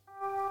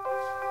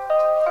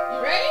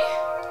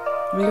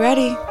We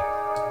ready?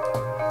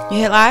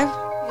 You hit live?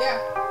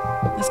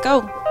 Yeah. Let's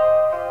go.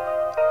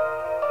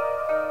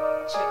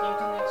 Checking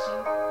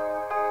connection.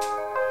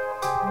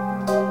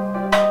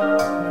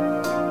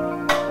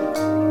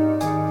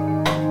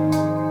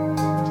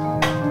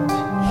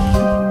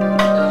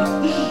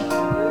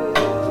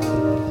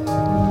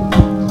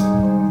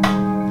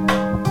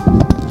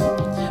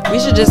 We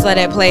should just let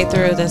it play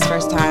through this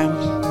first time.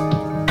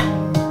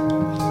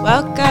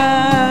 Welcome.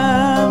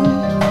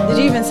 Did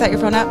you even set your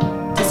phone up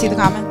to see the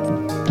comments?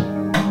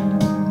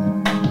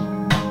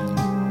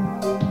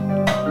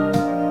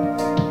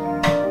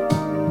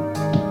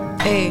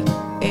 Hey,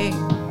 hey,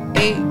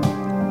 hey.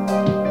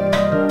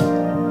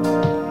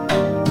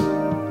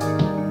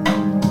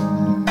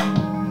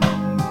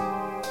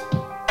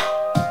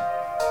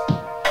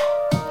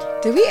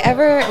 Did we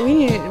ever?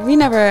 We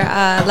never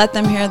let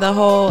them hear the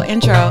whole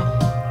intro.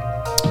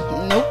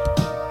 Nope.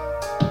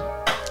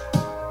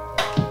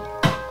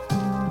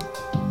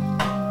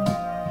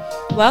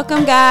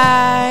 Welcome,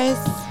 guys.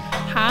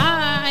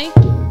 Hi.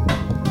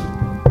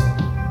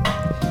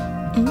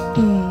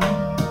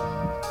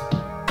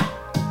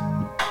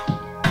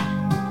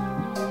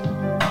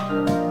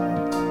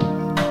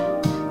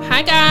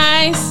 Hi,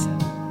 guys.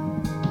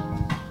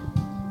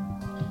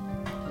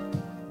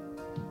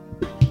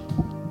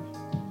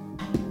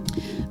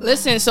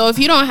 Listen, so if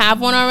you don't have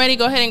one already,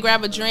 go ahead and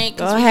grab a drink.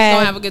 Go We're ahead.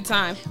 gonna have a good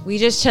time. We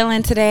just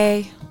chilling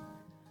today.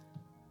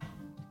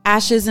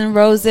 Ashes and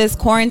Roses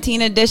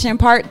Quarantine Edition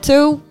Part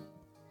 2.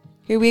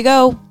 Here we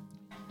go.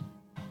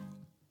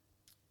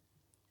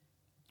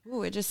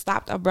 Ooh, it just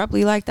stopped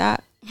abruptly like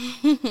that.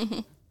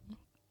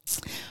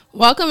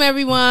 Welcome,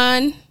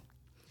 everyone,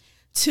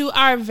 to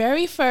our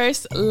very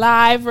first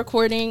live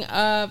recording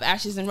of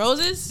Ashes and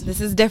Roses.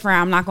 This is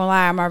different. I'm not going to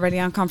lie. I'm already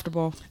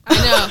uncomfortable.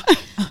 I know.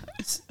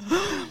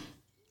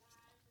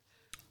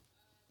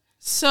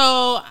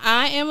 So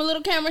I am a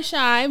little camera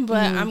shy,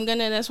 but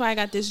that's why I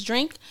got this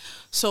drink,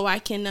 so I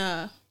can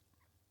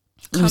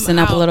Loosen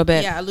up a little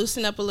bit. Yeah,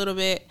 loosen up a little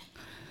bit.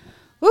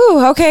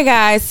 Ooh, okay,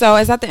 guys. So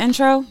is that the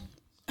intro?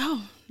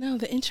 Oh, no,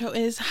 the intro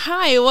is,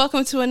 hi,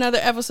 welcome to another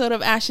episode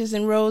of Ashes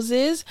and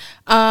Roses.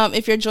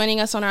 If you're joining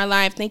us on our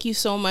live, thank you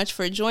so much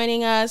for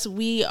joining us.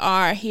 We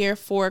are here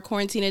for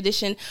Quarantine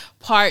Edition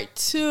Part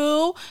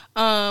 2.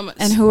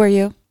 And who are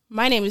you?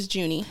 My name is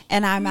Junie.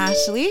 And I'm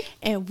Ashley.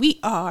 And we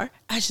are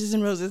Ashes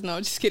and Roses. No,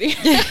 just kidding.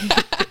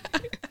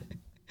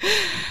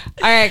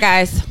 All right,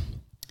 guys.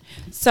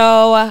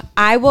 So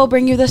I will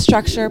bring you the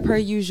structure per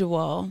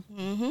usual.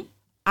 Mm-hmm.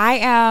 I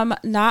am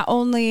not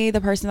only the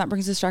person that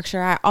brings the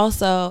structure, I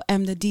also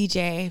am the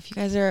DJ, if you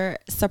guys are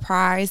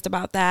surprised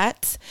about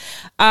that.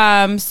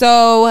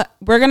 So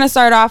we're going to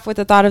start off with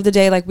the thought of the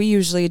day like we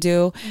usually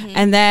do. Mm-hmm.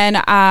 And then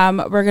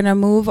we're going to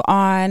move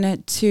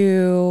on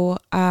to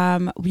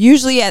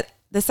usually at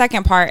the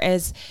second part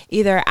is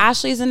either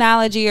Ashley's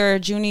analogy or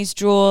Junie's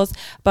jewels,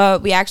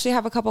 but we actually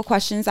have a couple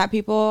questions that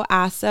people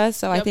asked us.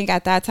 So I think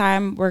at that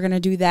time we're going to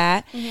do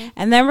that. Mm-hmm.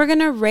 And then we're going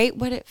to rate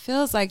what it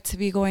feels like to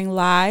be going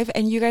live.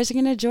 And you guys are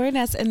going to join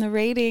us in the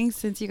ratings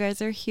since you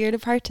guys are here to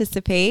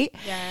participate.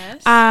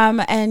 Yes.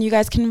 And you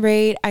guys can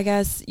rate, I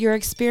guess, your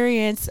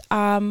experience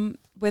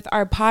with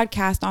our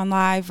podcast on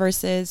live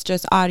versus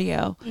just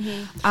audio.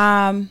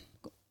 Mm-hmm.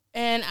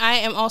 And I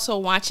am also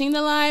watching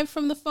the live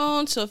from the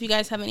phone. So if you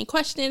guys have any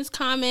questions,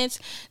 comments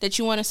that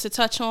you want us to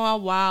touch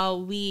on while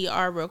we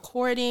are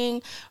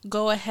recording,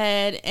 go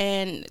ahead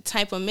and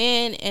type them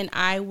in and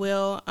I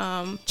will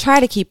try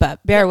to keep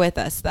up. Bear with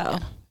us, though.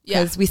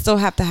 Yeah. Because we still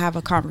have to have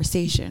a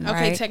conversation,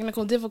 okay, right?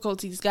 technical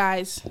difficulties,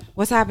 guys.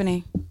 What's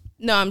happening?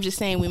 No, I'm just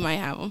saying we might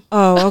have them.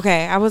 Oh,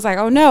 okay. I was like,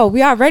 oh, no.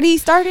 We already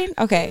starting?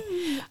 Okay.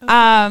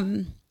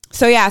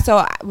 So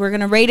we're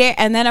going to rate it.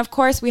 And then, of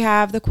course, we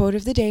have the quote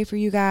of the day for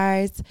you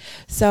guys.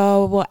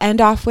 So we'll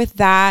end off with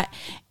that.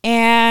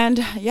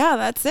 And, yeah,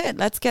 that's it.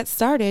 Let's get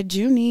started.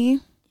 Junie,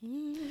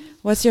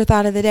 what's your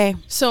thought of the day?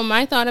 So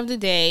my thought of the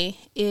day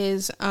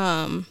is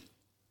I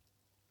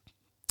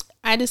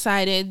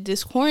decided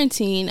this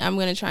quarantine I'm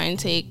going to try and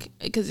take,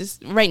 because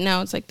right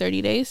now it's like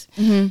 30 days.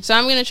 Mm-hmm. So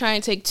I'm going to try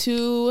and take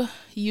 2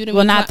 Udemy.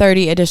 Well, not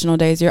 30 additional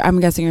days. I'm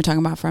guessing you're talking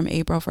about from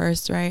April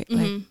 1st, right?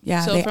 Mm-hmm. Like,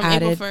 yeah, so they from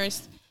added. April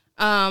 1st.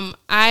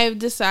 I've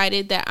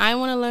decided that I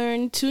want to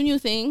learn 2 new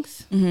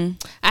things. Mm-hmm.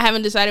 I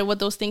haven't decided what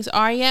those things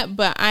are yet,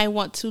 but I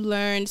want to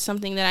learn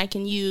something that I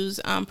can use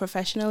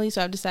professionally.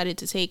 So I've decided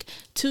to take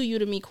 2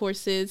 Udemy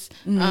courses.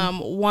 Mm-hmm.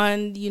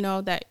 One,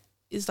 that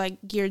is like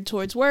geared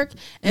towards work,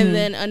 and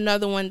then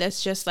another one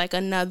that's just like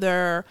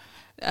another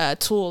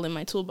tool in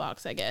my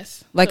toolbox, I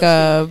guess. Like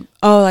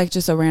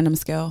just a random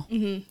skill.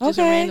 Mm-hmm. Just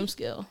a random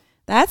skill.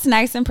 That's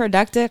nice and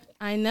productive.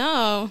 I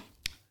know.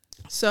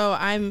 So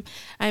I'm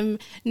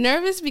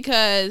nervous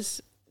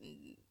because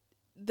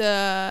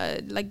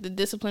the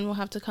discipline will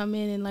have to come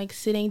in and like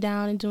sitting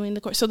down and doing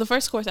the course. So the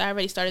first course, I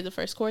already started the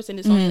first course and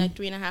it's only like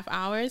 3.5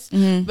 hours.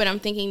 Mm-hmm. But I'm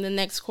thinking the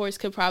next course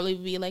could probably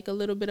be like a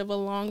little bit of a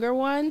longer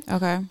one.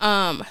 Okay.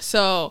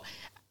 So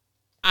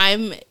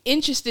I'm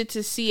interested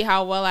to see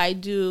how well I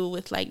do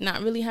with like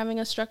not really having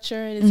a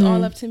structure and it's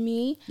all up to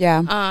me.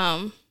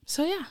 Yeah.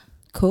 So yeah.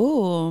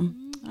 Cool.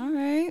 All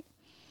right.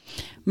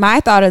 My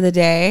thought of the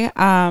day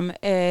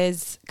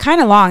is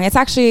kind of long. It's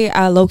actually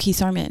a low-key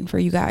sermon for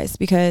you guys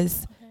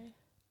because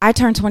I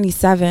turned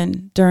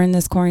 27 during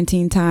this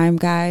quarantine time,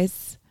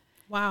 guys.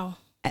 Wow.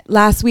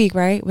 Last week,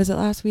 right? Was it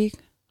last week?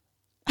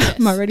 Yes.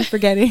 I'm already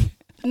forgetting.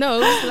 No, it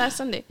was last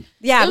Sunday.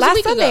 Yeah,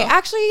 last Sunday. Ago.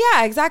 Actually,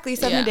 yeah, exactly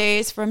 7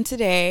 days from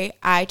today,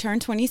 I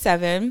turned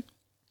 27.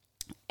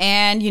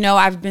 And,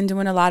 I've been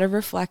doing a lot of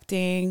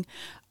reflecting.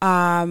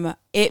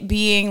 It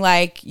being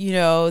like,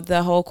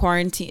 the whole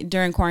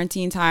during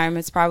quarantine time,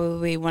 it's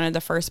probably one of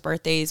the first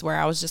birthdays where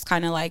I was just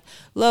kind of like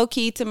low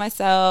key to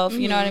myself.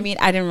 You know what I mean?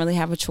 I didn't really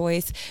have a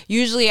choice.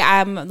 Usually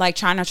I'm like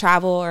trying to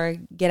travel or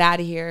get out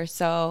of here.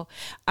 So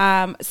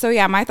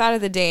yeah, my thought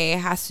of the day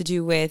has to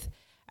do with,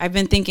 I've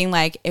been thinking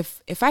like,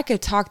 if I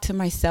could talk to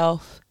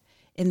myself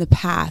in the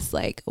past,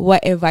 like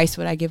what advice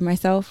would I give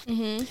myself?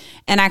 And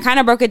I kind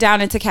of broke it down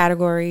into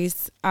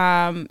categories.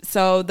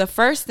 So the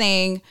first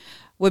thing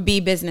would be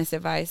business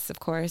advice, of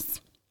course.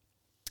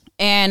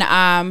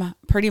 And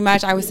pretty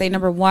much I would say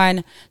number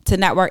one, to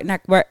network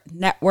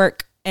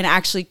and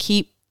actually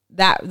keep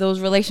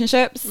those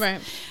relationships.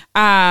 Right.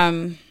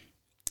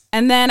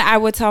 And then I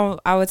would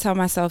tell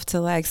myself to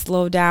like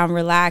slow down,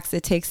 relax.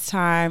 It takes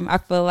time. I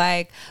feel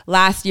like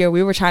last year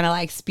we were trying to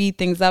like speed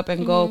things up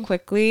and go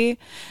quickly,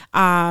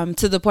 to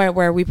the point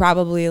where we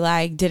probably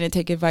like didn't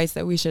take advice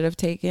that we should have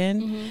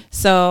taken.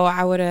 So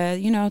I would have,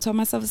 told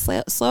myself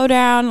to slow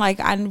down. Like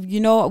I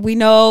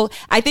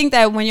think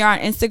that when you're on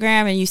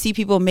Instagram and you see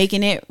people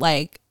making it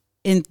like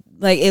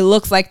it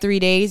looks like 3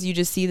 days, you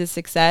just see the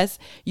success.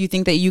 You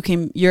think that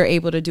you're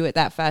able to do it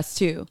that fast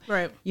too.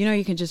 Right.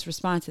 You can just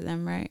respond to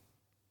them, right?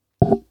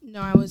 No,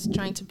 I was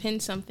trying to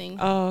pin something.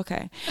 Oh,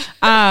 okay.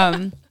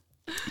 And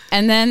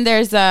then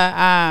there's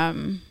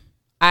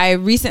I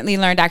recently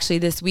learned actually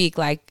this week,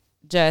 like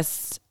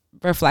just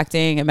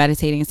reflecting and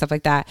meditating and stuff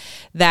like that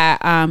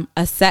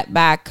a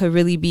setback could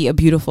really be a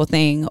beautiful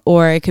thing,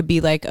 or it could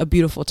be like a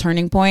beautiful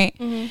turning point.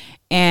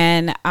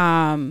 And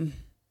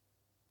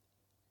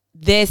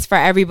this for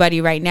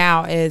everybody right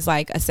now is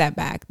like a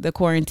setback, the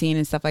quarantine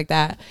and stuff like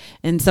that.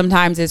 And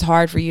sometimes it's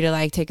hard for you to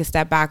like take a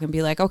step back and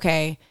be like,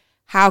 okay,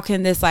 how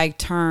can this like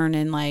turn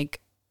and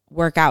like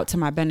work out to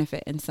my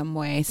benefit in some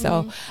way?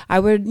 So I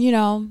would,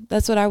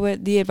 that's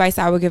what the advice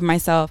I would give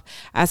myself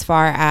as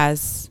far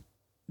as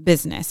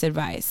business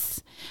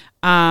advice.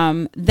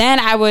 Then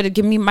I would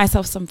give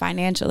myself some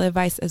financial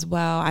advice as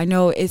well. I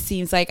know it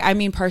seems like,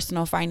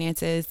 personal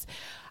finances.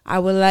 I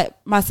would let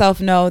myself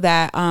know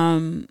that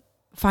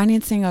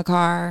financing a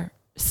car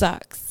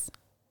sucks.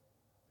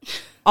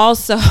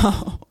 Also,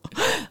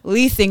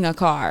 leasing a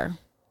car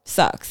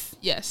sucks.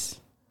 Yes.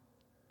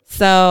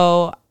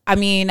 So,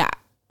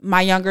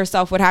 my younger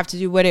self would have to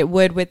do what it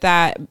would with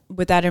that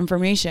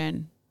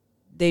information.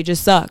 They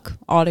just suck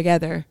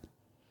altogether.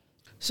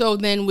 So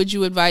then would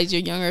you advise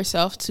your younger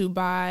self to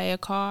buy a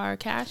car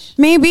cash?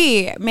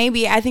 Maybe.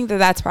 I think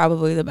that's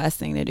probably the best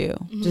thing to do.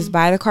 Just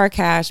buy the car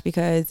cash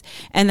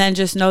and then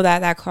just know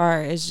that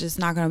car is just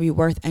not going to be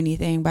worth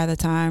anything by the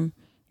time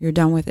you're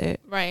done with it.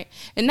 Right.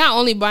 And not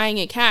only buying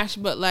it cash,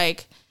 but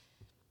like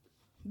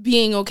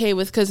being okay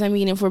with, because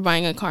if we're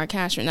buying a car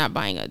cash, we're not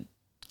buying a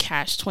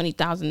cash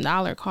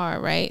 $20,000 car,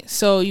 right?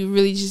 So you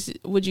really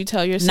would you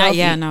tell yourself?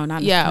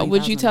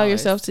 Would you tell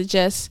yourself to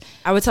just?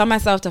 I would tell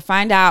myself to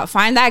find that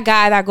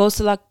guy that goes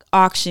to the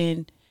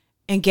auction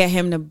and get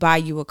him to buy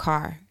you a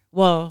car.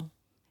 Well,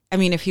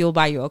 if he'll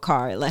buy you a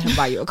car, let him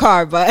buy you a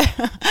car, but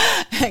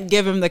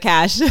give him the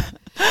cash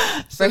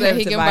so that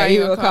he can buy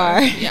you a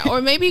car. Yeah,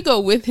 or maybe go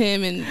with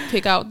him and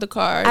pick out the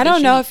car. I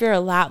don't know if you're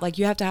allowed. Like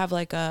you have to have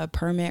like a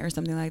permit or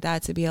something like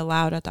that to be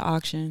allowed at the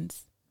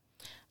auctions.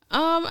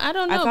 I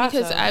don't know,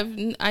 because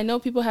so. I know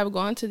people have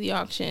gone to the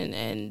auction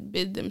and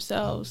bid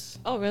themselves.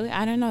 Oh, really?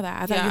 I didn't know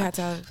that. I thought you had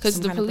to,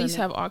 because the police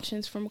have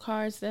auctions from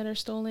cars that are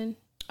stolen.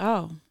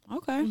 Oh,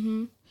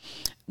 okay.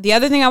 The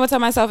other thing I would tell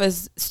myself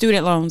is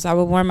student loans. I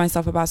would warn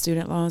myself about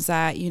student loans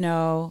that,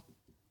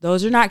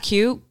 those are not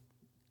cute.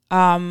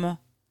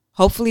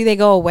 Hopefully they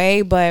go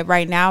away, but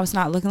right now it's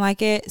not looking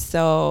like it.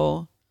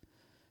 So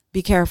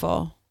be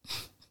careful.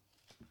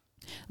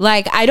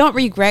 Like, I don't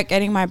regret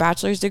getting my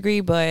bachelor's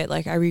degree, but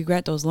like I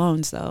regret those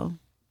loans though.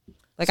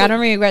 Like, I don't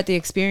regret the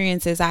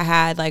experiences I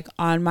had like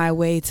on my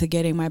way to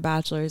getting my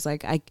bachelor's.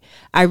 Like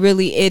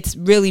it's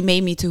really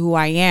made me to who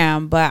I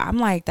am, but I'm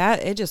like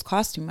that. It just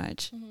costs too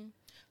much.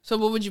 So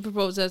what would you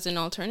propose as an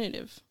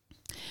alternative?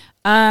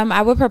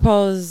 I would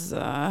propose,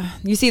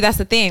 you see, that's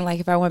the thing.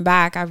 Like if I went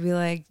back, I'd be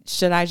like,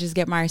 should I just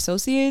get my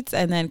associates?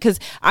 And then, cause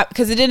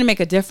it didn't make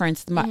a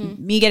difference.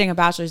 Me getting a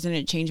bachelor's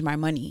didn't change my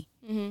money.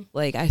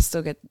 Like I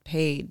still get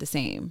paid the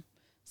same.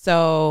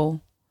 So,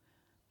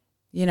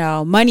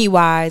 money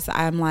wise,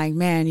 I'm like,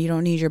 man, you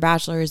don't need your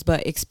bachelor's,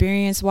 but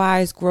experience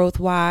wise, growth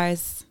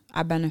wise,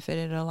 I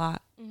benefited a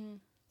lot.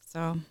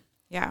 So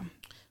yeah.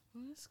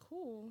 Well, that's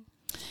cool.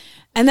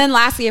 And then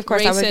lastly, of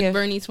course, Ray I would said give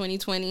Bernie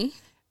 2020.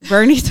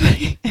 Bernie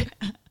 20.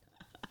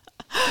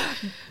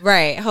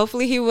 Right.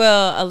 Hopefully he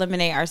will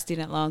eliminate our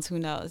student loans. Who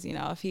knows? You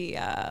know, if he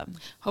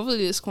hopefully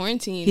this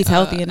quarantine he's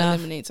healthy enough,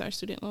 eliminates our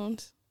student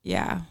loans.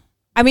 Yeah.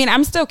 I mean,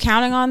 I'm still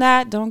counting on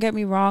that. Don't get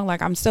me wrong.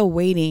 Like, I'm still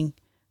waiting.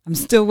 I'm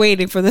still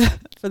waiting for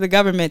the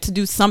government to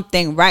do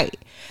something right.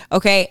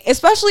 Okay?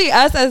 Especially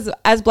us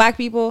as Black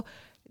people,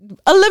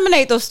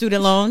 eliminate those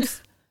student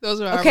loans.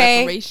 Those are our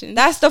reparations.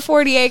 That's the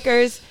 40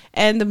 acres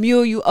and the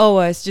mule you owe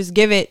us. Just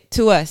give it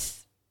to us.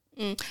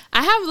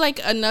 I have like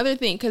another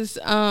thing because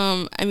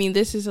I mean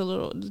this is a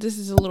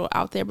little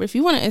out there, but if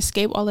you want to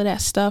escape all of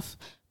that stuff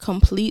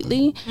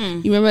completely,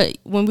 you remember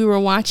when we were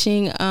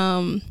watching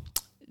Don't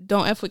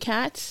F with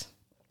Cats?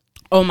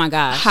 Oh my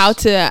gosh. How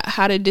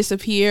to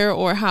disappear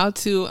or how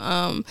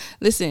to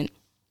listen.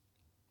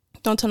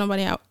 Don't tell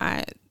nobody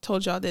I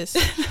told y'all this,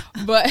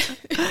 but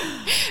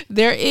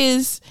there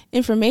is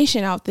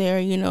information out there.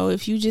 You know,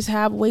 if you just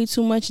have way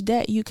too much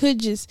debt, you could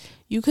just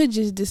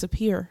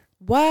disappear.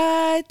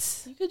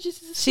 What? You could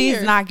just disappear.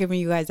 She's not giving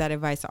you guys that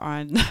advice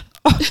on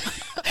on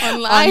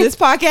this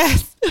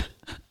podcast.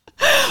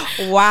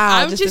 Wow.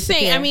 I'm just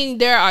saying. I mean,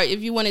 there are.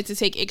 If you wanted to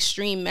take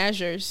extreme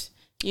measures,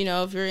 you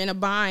know, if you're in a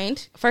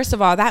bind. First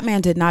of all, that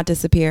man did not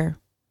disappear.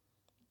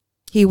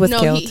 He was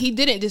killed. He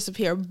didn't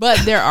disappear, but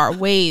there are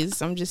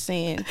ways. I'm just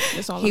saying.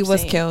 That's all. He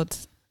was killed.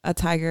 A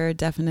tiger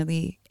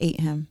definitely ate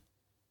him.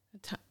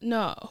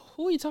 No,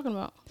 who are you talking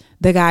about?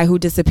 The guy who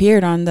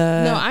disappeared on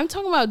the. No, I'm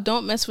talking about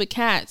Don't Mess with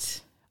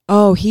Cats.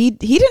 Oh, he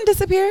didn't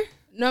disappear?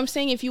 No, I'm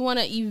saying if you want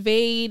to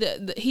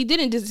evade, he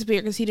didn't disappear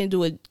because he didn't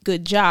do a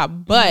good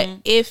job. But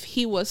if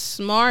he was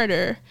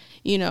smarter,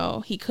 you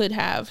know, he could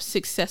have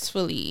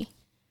successfully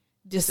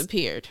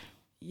disappeared.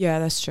 Yeah,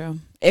 that's true.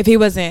 If he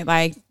wasn't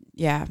like,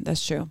 yeah,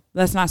 that's true.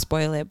 Let's not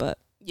spoil it, but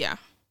yeah.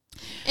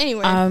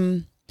 Anyway,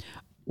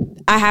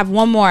 I have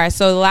one more.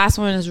 So the last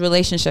one is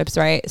relationships,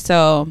 right?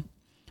 So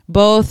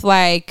both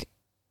like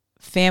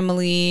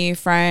family,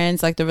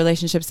 friends, like the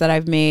relationships that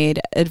I've made,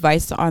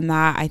 advice on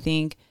that. I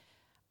think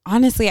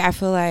honestly, I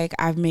feel like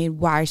I've made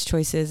wise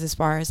choices as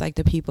far as like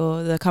the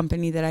people, the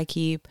company that I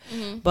keep.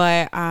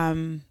 But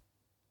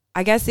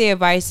I guess the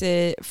advice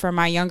for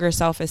my younger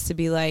self is to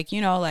be like,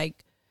 you know,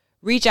 like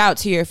reach out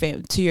to your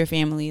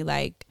family.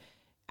 Like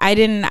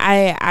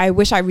I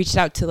wish I reached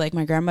out to like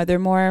my grandmother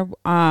more.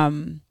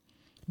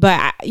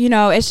 But, you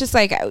know, it's just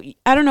like,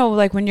 I don't know,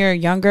 like when you're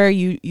younger,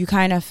 you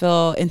kind of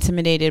feel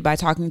intimidated by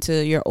talking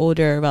to your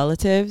older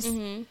relatives.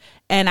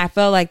 And I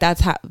felt like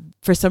that's how,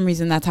 for some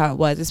reason, that's how it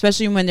was,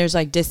 especially when there's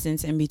like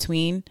distance in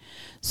between.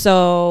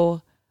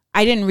 So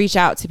I didn't reach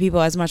out to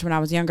people as much when I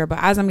was younger. But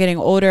as I'm getting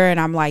older and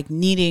I'm like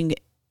needing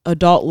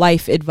adult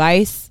life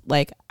advice,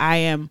 like I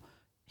am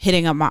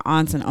hitting up my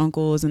aunts and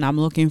uncles and I'm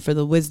looking for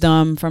the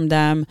wisdom from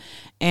them.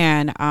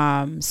 And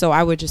so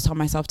I would just tell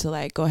myself to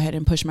like go ahead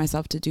and push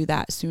myself to do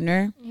that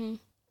sooner.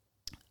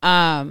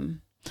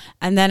 And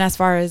then as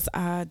far as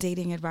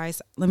dating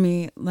advice, let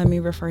me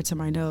refer to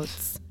my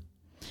notes.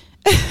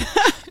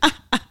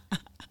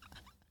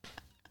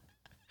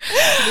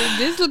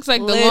 This looks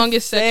like the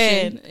longest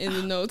section in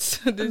the notes.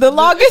 The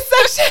longest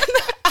section?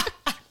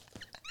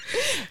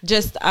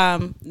 Just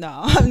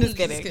no, I'm just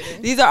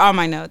kidding. These are all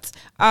my notes.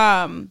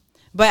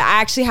 But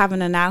I actually have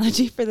an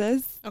analogy for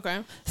this.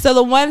 Okay. So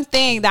the one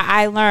thing that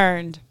I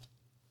learned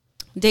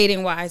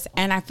dating wise,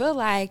 and I feel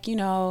like, you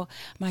know,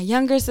 my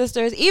younger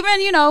sisters,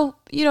 even, you know,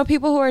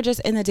 people who are just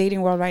in the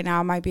dating world right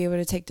now might be able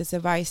to take this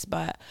advice.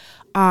 But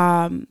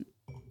the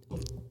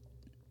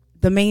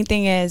main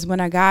thing is when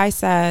a guy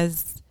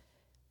says,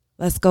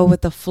 let's go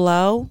with the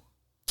flow.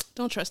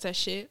 Don't trust that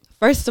shit.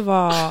 First of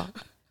all,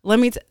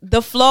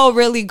 the flow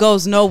really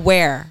goes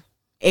nowhere.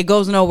 It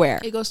goes nowhere.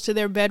 It goes to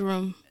their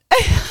bedroom.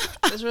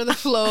 That's where the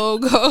flow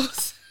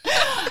goes.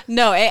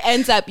 No,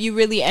 you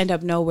really end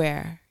up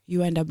nowhere.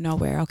 You end up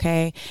nowhere,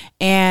 okay?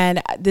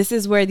 And this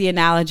is where the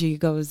analogy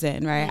goes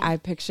in, right? I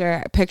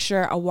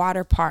picture a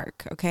water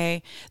park,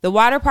 okay? The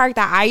water park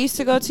that I used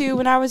to go to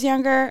when I was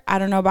younger, I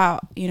don't know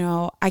about, you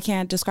know, I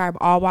can't describe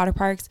all water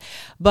parks,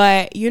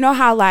 but you know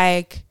how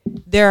like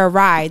there are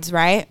rides,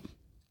 right?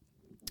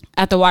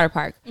 At the water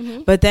park.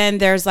 But then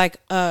there's like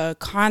a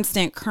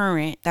constant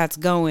current that's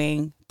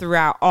going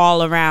throughout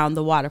all around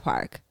the water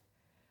park.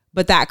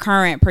 But that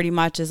current pretty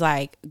much is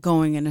like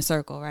going in a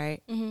circle,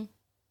 right?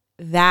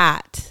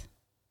 That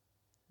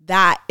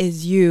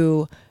is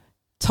you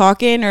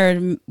talking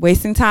or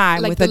wasting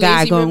time like with a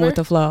guy going with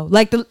the flow.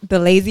 Like the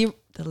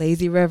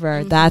lazy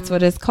river. That's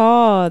what it's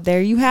called. There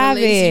you have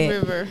it. Lazy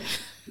river.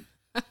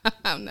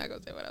 I'm not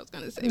gonna say what I was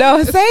gonna say.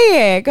 No,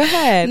 say it. Go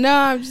ahead. No,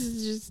 I'm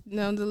just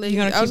no the lazy.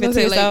 You gonna keep it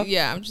to yourself? Like,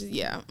 yeah, I'm just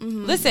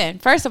Listen,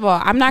 first of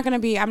all, I'm not gonna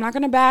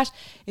bash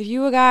if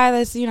you a guy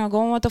that's, you know,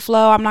 going with the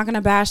flow. I'm not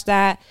gonna bash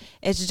that.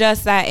 It's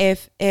just that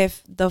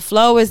if the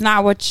flow is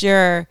not what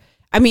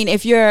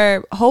if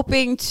you're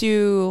hoping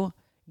to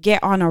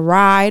get on a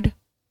ride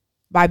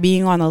by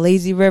being on the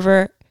lazy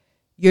river,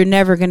 you're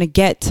never going to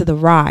get to the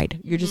ride.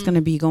 You're just going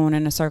to be going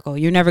in a circle.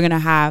 You're never going to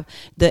have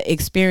the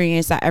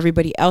experience that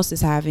everybody else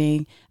is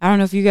having. I don't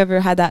know if you ever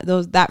had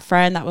that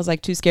friend that was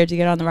like too scared to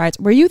get on the rides.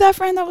 Were you that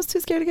friend that was too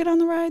scared to get on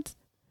the rides?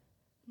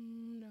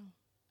 No.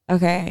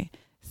 Okay.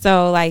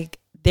 So like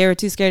they were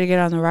too scared to get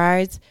on the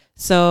rides.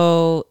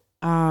 So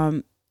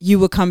you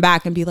would come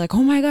back and be like,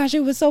 oh my gosh, it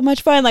was so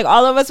much fun. Like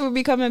all of us would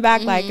be coming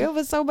back like, it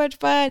was so much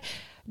fun.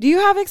 Do you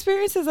have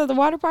experiences at the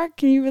water park?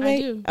 Can you relate?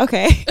 I do.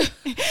 Okay.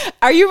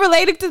 Are you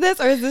related to this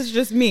or is this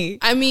just me?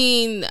 I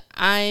mean,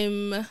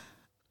 I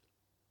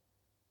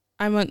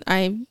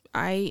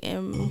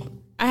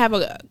have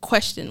a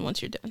question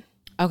once you're done.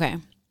 Okay.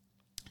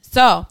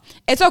 So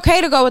it's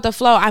okay to go with the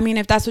flow. I mean,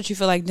 if that's what you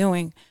feel like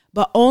doing,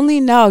 but only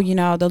know, you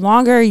know, the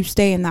longer you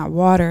stay in that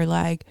water,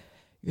 like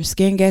your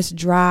skin gets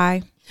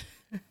dry.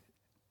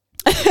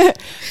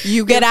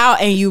 You get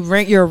out and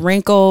you're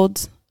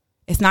wrinkled.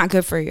 It's not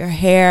good for your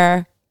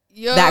hair.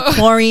 Yo. That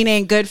chlorine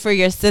ain't good for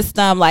your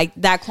system. Like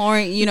that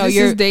chlorine, you know,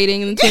 you're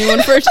dating in the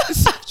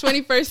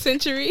 21st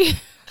century.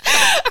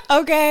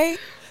 Okay.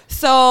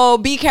 So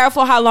be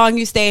careful how long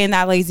you stay in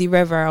that lazy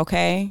river.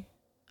 Okay.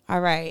 All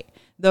right.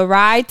 The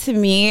ride to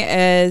me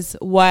is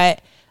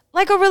what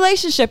like a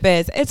relationship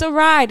is. It's a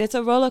ride. It's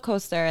a roller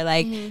coaster.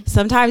 Like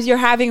sometimes you're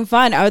having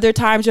fun. Other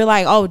times you're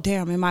like, oh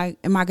damn, am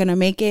I gonna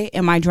make it?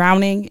 Am I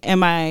drowning?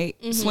 Am I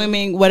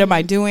swimming? What am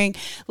I doing?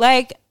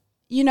 Like,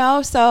 you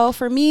know, so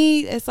for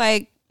me, it's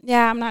like,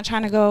 yeah, I'm not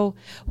trying to go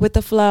with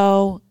the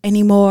flow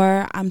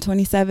anymore. I'm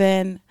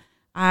 27.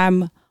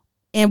 I'm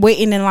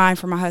waiting in line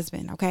for my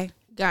husband. Okay.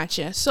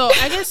 Gotcha. So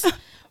I guess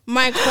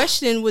my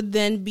question would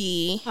then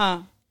be,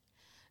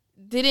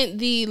 didn't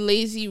the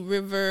lazy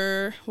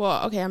river,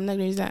 well, okay, I'm not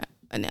going to use that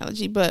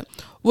analogy, but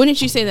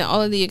wouldn't you say that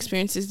all of the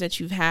experiences that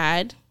you've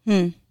had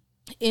in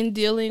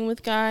dealing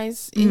with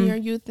guys in your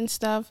youth and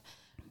stuff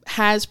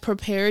has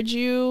prepared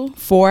you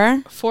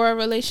for a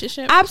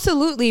relationship?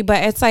 Absolutely.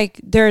 But it's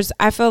like,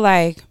 I feel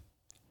like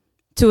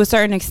to a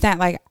certain extent,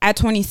 like at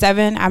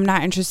 27, I'm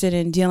not interested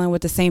in dealing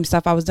with the same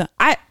stuff I was doing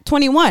at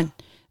 21.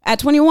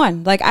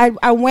 Like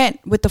I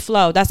went with the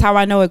flow. That's how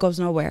I know it goes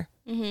nowhere.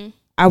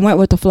 I went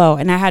with the flow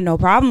and I had no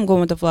problem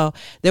going with the flow.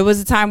 There was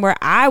a time where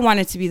I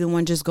wanted to be the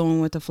one just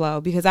going with the flow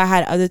because I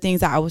had other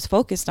things that I was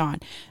focused on.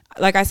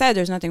 Like I said,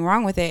 there's nothing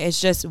wrong with it. It's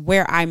just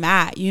where I'm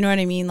at. You know what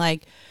I mean?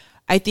 Like,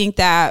 I think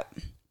that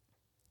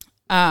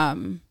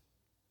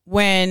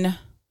when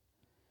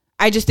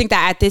I just think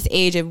that at this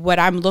age of what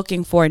I'm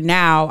looking for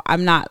now,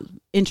 I'm not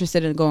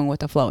interested in going with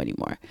the flow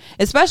anymore,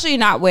 especially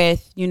not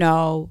with, you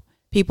know,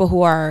 people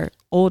who are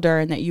older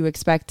and that you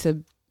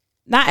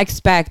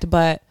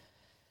but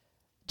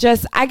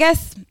just, I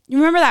guess, you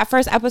remember that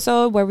first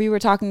episode where we were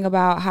talking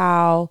about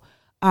how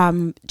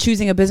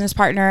choosing a business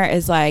partner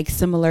is like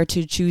similar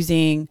to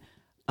choosing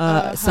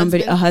a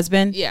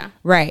husband? Yeah.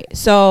 Right.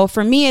 So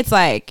for me, it's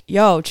like,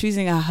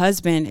 choosing a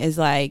husband is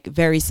like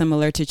very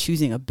similar to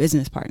choosing a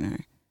business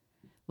partner.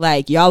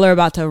 Like y'all are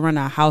about to run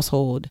a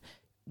household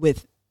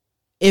with,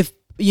 if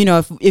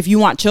you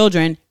want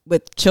children,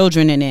 with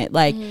children in it,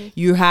 like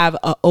you have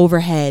a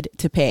overhead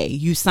to pay.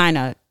 You sign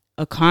a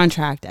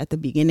contract at the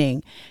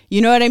beginning.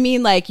 You know what I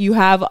mean? Like you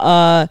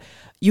guys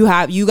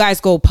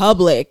go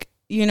public,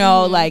 you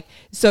know, like,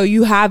 so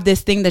you have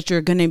this thing that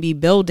you're going to be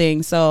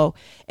building. So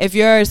if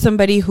you're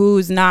somebody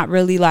who's not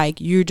really like,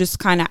 you're just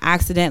kind of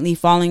accidentally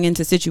falling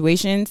into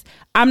situations,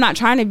 I'm not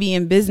trying to be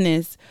in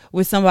business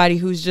with somebody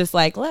who's just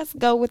like, let's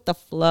go with the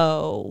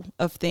flow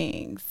of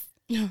things.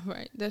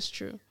 Right. That's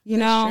true.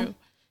 That's true.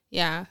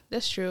 Yeah,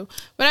 that's true.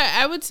 But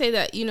I would say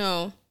that, you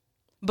know,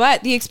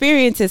 but the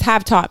experiences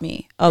have taught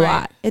me a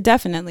lot. It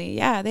definitely,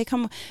 they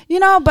come,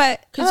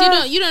 but because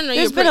you don't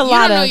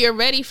know you're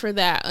ready for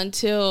that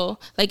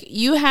until like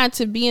you had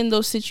to be in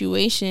those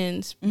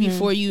situations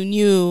before you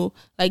knew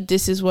like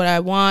this is what I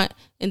want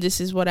and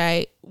this is what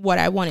I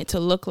want it to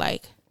look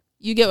like.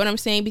 You get what I'm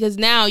saying? Because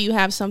now you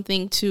have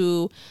something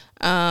to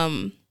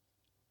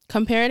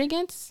compare it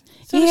against.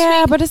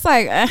 So but it's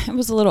like it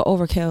was a little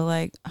overkill.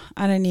 Like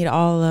I didn't need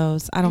all of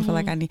those. I don't feel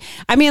like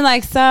I mean,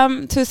 like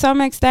to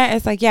some extent,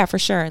 it's like, yeah, for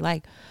sure.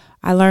 Like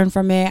I learned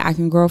from it. I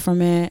can grow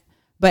from it.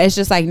 But it's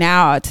just like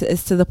now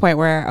it's to the point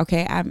where,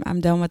 okay,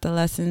 I'm done with the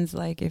lessons.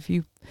 Like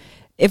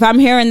if I'm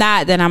hearing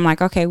that, then I'm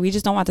like, okay, we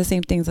just don't want the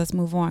same things. Let's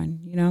move on.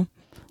 You know.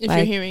 If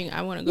you're hearing,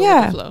 I want to go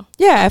with the flow.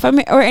 Yeah. If I'm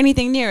or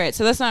anything near it.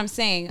 So that's what I'm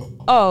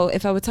saying. Oh,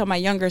 if I would tell my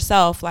younger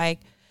self,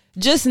 like,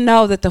 just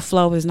know that the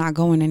flow is not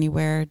going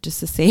anywhere, just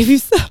to save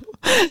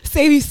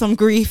you some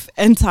grief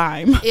and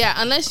time. Yeah,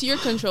 unless you're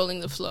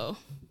controlling the flow.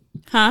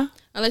 Huh?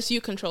 Unless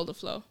you control the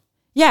flow.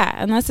 Yeah,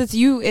 unless it's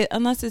you,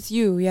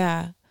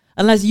 yeah.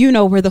 Unless you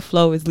know where the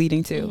flow is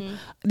leading to.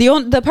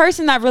 The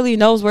person that really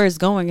knows where it's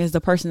going is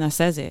the person that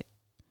says it.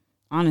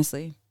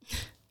 Honestly.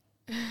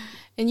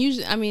 And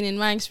usually, I mean, in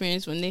my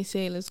experience, when they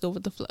say let's go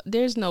with the flow,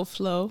 there's no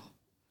flow.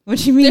 What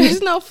do you mean?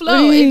 There's no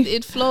flow.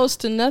 It flows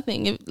to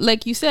nothing.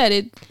 Like you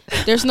said,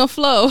 there's no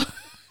flow.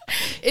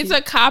 It's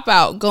a cop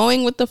out.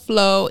 Going with the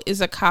flow is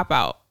a cop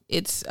out.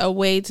 It's a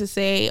way to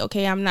say,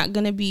 okay, I'm not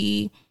gonna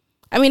be.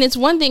 I mean, it's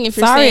one thing if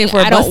you're saying if we're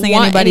I don't busting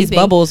want anybody's anything.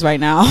 bubbles right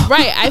now.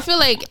 Right. I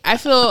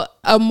feel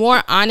a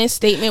more honest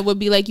statement would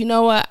be like, you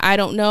know what? I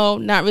don't know.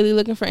 Not really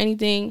looking for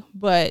anything,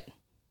 but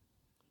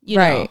You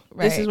know,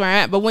 this is where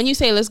I'm at. But when you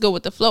say let's go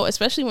with the flow,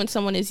 especially when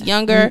someone is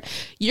younger,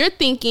 you're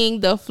thinking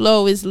the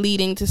flow is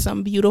leading to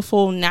some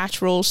beautiful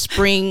natural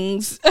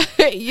springs,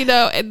 you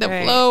know, and the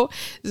flow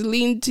is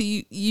leading to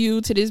you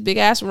to this big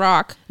ass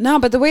rock. No,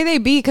 but the way they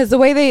be, because the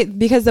way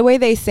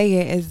they say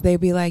it is they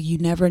be like, you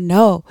never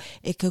know,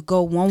 it could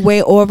go one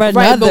way or another.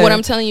 Right, but what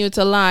I'm telling you, it's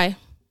a lie.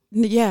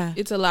 Yeah,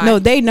 it's a lie. No,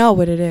 they know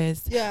what it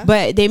is. Yeah,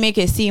 but they make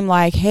it seem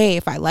like, hey,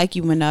 if I like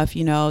you enough,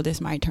 you know,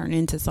 this might turn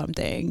into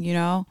something, you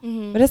know.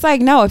 But it's like,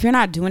 no, if you're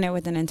not doing it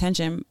with an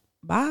intention,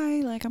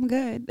 bye. Like, I'm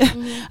good.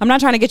 I'm not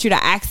trying to get you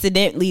to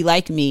accidentally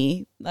like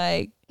me.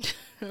 Like,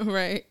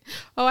 right.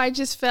 Oh, I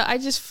just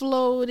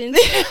flowed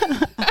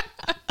into.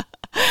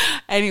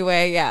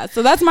 Anyway, yeah.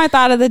 So that's my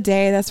thought of the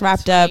day. That's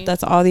wrapped up.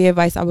 That's all the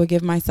advice I would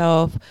give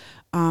myself,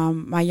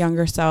 my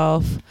younger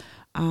self.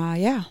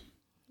 Yeah.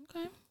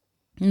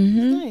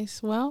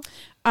 Nice. Well,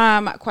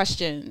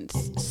 questions.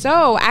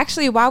 So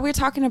actually, while we're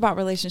talking about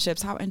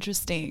relationships, how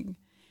interesting.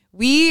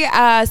 We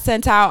I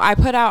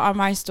put out on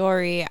my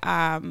story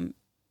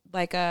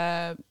like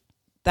that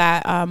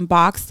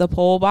box, the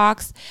poll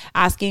box,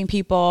 asking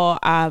people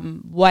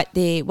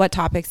what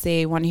topics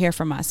they want to hear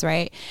from us,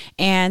 right?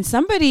 And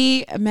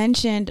somebody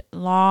mentioned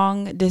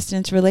long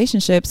distance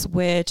relationships,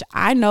 which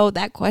I know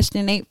that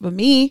question ain't for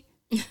me.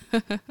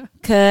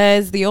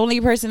 Because the only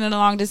person in a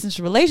long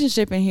distance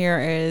relationship in here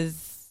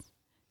is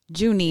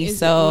Junie.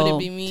 Would it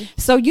be me?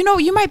 So, you know,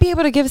 you might be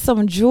able to give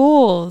some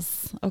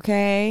jewels.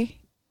 Okay.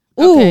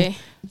 Ooh. Okay.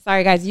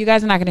 Sorry, guys. You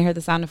guys are not going to hear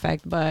the sound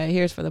effect, but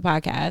here's for the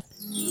podcast.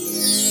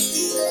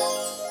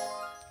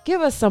 Give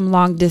us some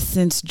long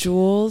distance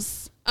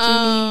jewels.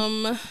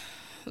 Long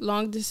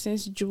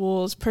distance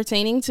jewels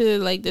pertaining to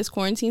like this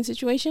quarantine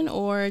situation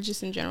or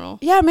just in general?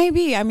 Yeah,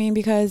 maybe. I mean,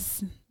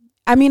 because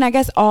I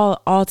guess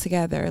all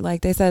together.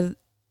 Like they said,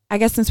 I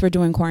guess since we're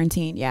doing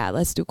quarantine, yeah,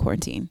 let's do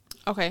quarantine.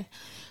 Okay.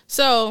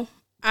 So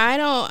I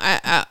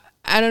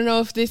don't know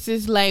if this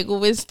is like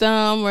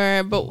wisdom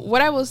but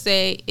what I will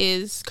say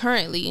is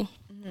currently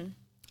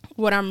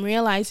what I'm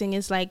realizing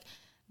is like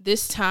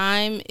this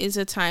time is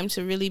a time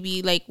to really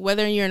be like,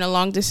 whether you're in a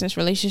long distance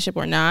relationship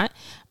or not,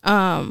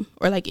 or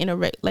like in a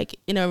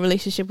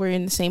relationship where you're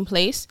in the same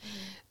place,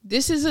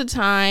 this is a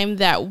time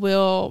that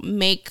will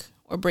make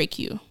or break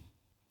you.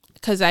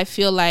 Because I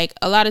feel like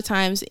a lot of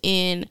times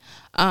in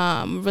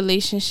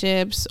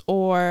relationships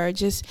or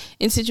just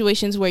in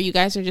situations where you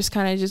guys are just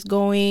kind of just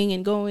going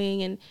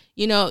and,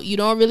 you know, you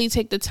don't really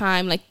take the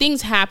time, like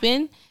things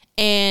happen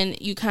and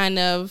you kind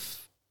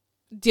of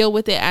deal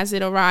with it as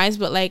it arises.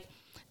 But like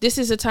this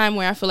is a time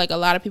where I feel like a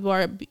lot of people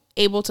are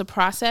able to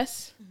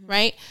process,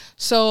 right?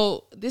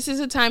 So this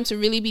is a time to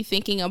really be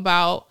thinking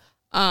about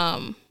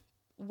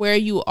where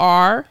you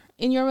are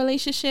in your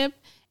relationship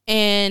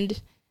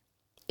and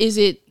is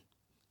it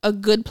a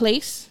good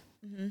place?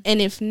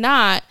 And if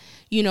not,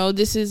 you know,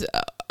 this is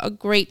a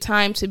great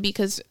time to be,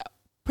 because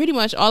pretty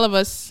much all of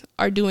us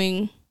are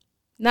doing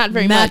not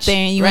very much.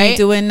 Nothing. You right? ain't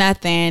doing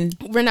nothing.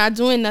 We're not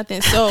doing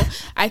nothing. So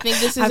I think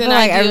this is an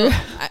ideal.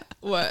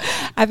 What?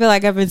 I feel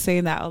like I've been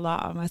saying that a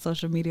lot on my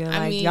social media.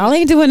 Like, y'all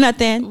ain't doing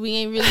nothing. We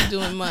ain't really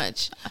doing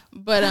much.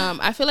 But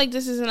I feel like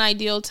this is an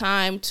ideal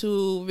time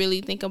to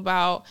really think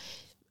about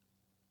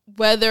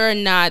whether or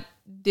not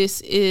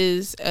this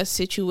is a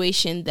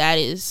situation that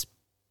is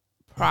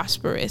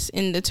prosperous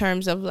in the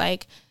terms of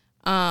like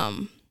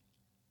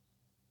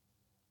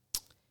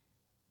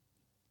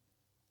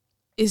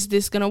is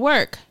this gonna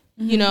work?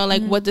 You know,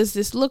 like what does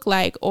this look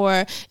like?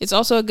 Or it's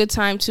also a good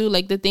time too,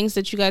 like the things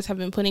that you guys have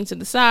been putting to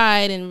the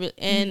side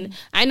and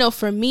I know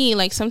for me,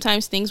 like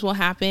sometimes things will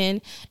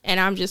happen and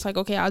I'm just like,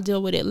 okay, I'll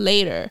deal with it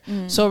later.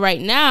 So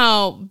right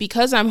now,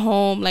 because I'm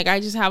home, like I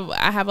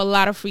have a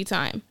lot of free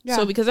time.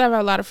 So because I have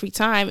a lot of free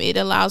time, it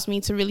allows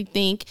me to really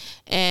think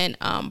and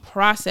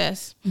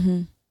process.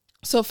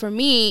 So for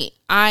me,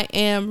 I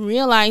am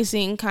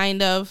realizing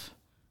kind of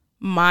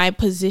my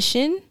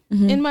position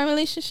in my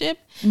relationship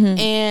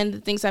and the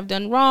things I've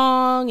done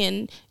wrong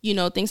and, you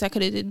know, things I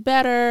could have did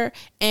better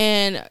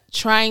and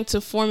trying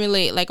to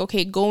formulate like,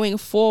 okay, going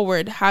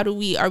forward, how do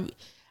we,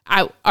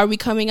 are we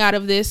coming out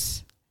of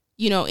this,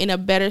 you know, in a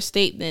better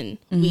state than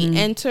we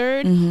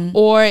entered?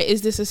 Or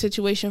is this a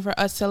situation for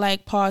us to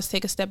like pause,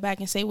 take a step back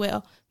and say,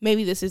 well,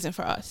 maybe this isn't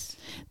for us?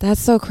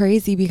 That's so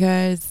crazy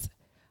because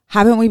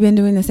haven't we been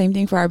doing the same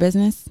thing for our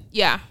business?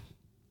 Yeah.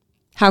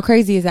 How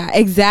crazy is that?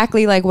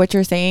 Exactly like what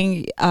you're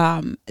saying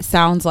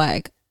sounds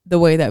like the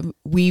way that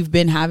we've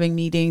been having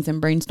meetings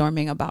and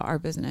brainstorming about our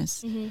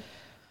business.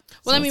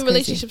 Well, I mean,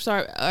 relationships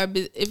are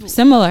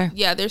similar.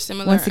 Yeah, they're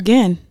similar. Once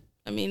again.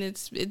 I mean,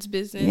 it's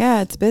business.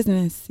 Yeah, it's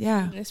business.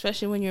 Yeah. And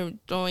especially when you're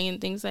throwing in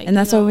things like, and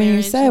that's what when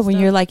you said, when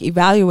you're like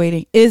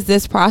evaluating, is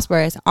this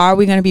prosperous? Are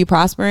we going to be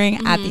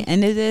prospering at the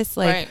end of this?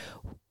 Like,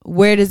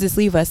 where does this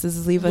leave us? Does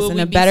this leave us in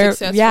a better,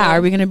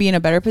 are we going to be in a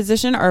better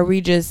position? Or are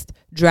we just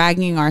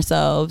dragging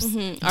ourselves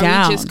down?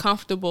 Are we just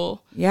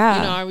comfortable? Yeah.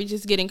 You know, are we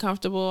just getting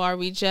comfortable? Are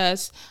we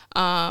just,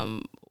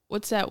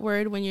 what's that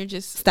word when you're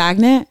just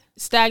stagnant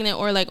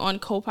or like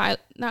on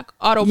not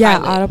autopilot. Yeah,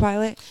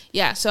 autopilot.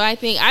 Yeah. So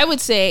I would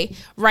say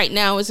right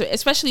now is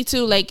especially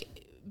too, like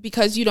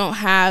because you don't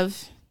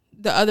have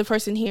the other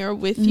person here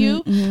with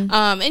you.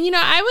 And you know,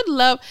 I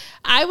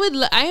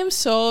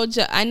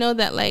know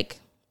that like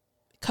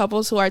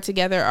couples who are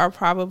together are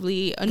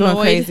probably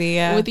annoyed crazy,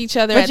 with each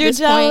other but at you're this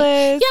jealous.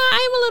 point. Yeah,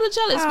 I'm a little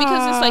jealous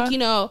because it's like, you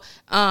know,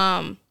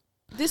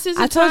 this is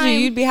I told you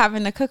you'd be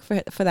having to cook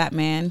for that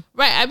man.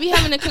 Right, I'd be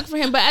having to cook for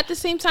him, but at the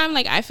same time,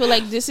 like, I feel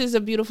like this is a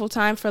beautiful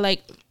time for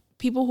like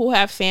people who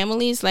have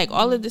families, like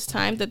all of this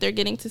time that they're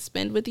getting to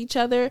spend with each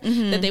other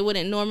that they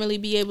wouldn't normally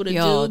be able to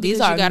do.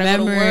 These are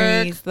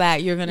memories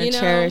that you're gonna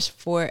cherish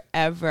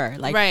forever.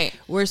 Like, right.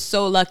 We're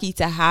so lucky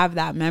to have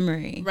that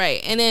memory.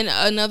 Right. And then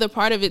another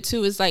part of it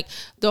too is like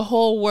the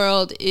whole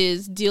world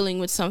is dealing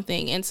with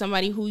something, and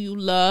somebody who you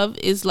love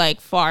is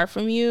like far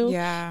from you.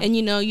 Yeah. And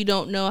you know, you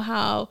don't know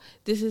how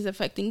this is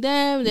affecting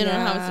them. They don't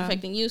know how it's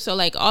affecting you. So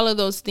like all of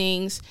those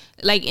things,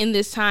 like in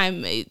this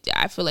time,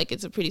 I feel like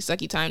it's a pretty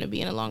sucky time to be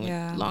in a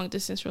long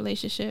distance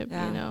relationship,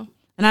 you know.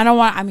 And I don't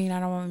want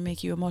to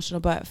make you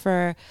emotional, but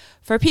for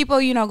people,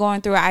 you know,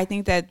 going through it, I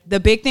think that the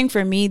big thing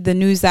for me, the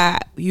news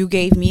that you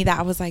gave me, that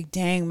I was like,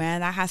 dang,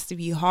 man, that has to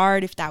be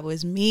hard. If that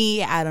was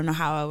me, I don't know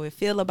how I would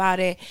feel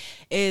about it,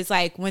 is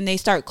like when they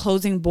start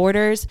closing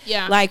borders.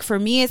 Yeah. Like for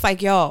me, it's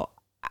like, yo,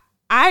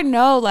 I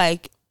know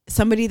like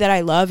somebody that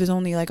I love is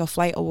only like a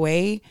flight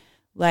away.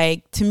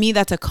 Like, to me,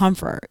 that's a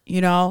comfort,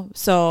 you know?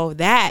 So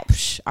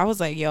that, I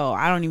was like, yo,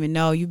 I don't even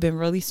know. You've been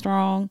really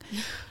strong.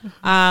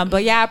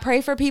 But yeah, I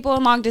pray for people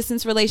in long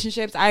distance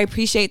relationships. I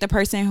appreciate the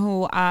person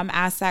who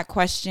asked that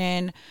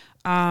question.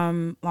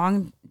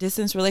 Long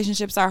distance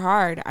relationships are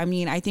hard. I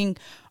mean, I think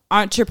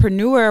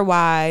entrepreneur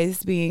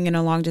wise, being in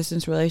a long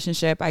distance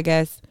relationship, I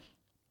guess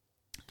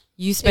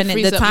you spend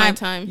the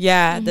time.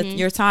 Yeah,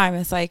 your time.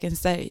 It's like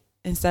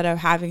instead of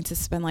having to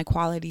spend like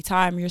quality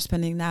time, you're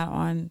spending that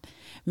on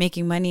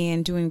making money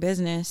and doing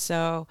business.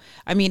 So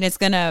I mean, it's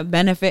gonna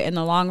benefit in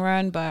the long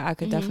run, but I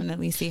could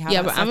definitely see how.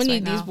 Yeah, but I'm gonna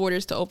need these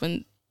borders to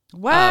open.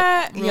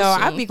 What? Yo,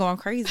 I'd be going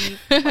crazy.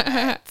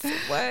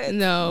 What?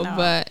 No,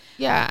 but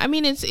yeah, I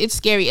mean, it's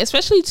scary,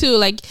 especially too,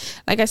 like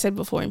I said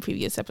before in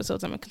previous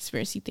episodes, I'm a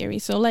conspiracy theory.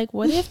 So like,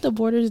 what if the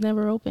borders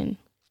never open?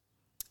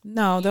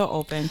 No, they'll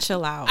open.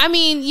 Chill out. I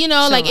mean, you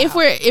know, like if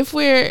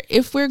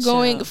we're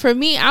going, for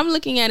me, I'm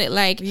looking at it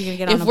like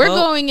if we're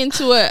going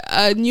into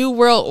a new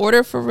world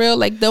order for real,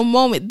 like the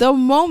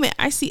moment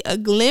I see a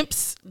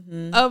glimpse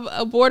of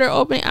a border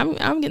opening,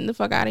 I'm getting the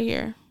fuck out of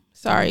here.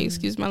 Sorry,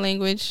 excuse my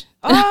language.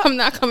 I'm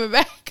not coming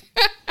back.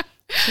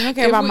 You don't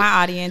care about my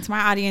audience.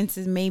 My audience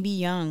is maybe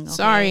young. Okay?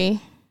 Sorry.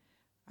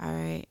 All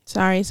right.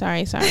 Sorry.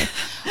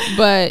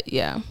 But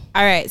yeah.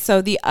 All right.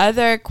 So the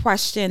other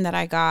question that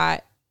I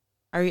got.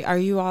 Are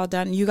you all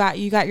done? You got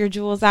your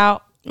jewels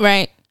out?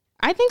 Right.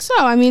 I think so.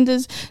 I mean,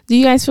 do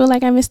you guys feel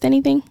like I missed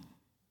anything?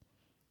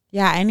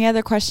 Yeah. Any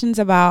other questions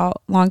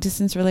about long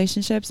distance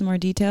relationships in more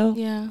detail?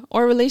 Yeah.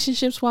 Or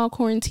relationships while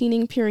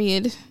quarantining,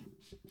 period.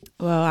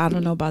 Well, I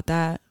don't know about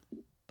that,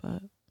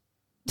 but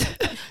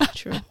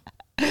true.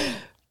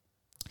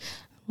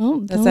 Well,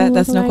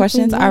 that's no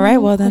questions. All right.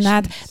 Well, then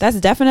that's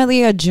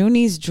definitely a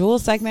Junie's Jewel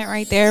segment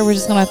right there. We're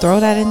just going to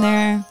throw that in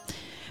there.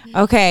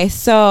 Okay,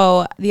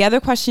 so the other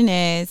question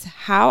is,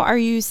 how are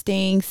you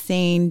staying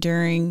sane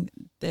during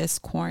this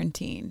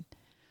quarantine?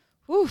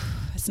 Whew,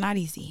 it's not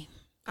easy.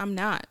 I'm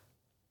not.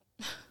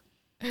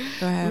 Go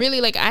ahead.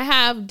 Really, like I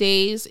have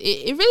days,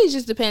 it really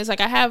just depends. Like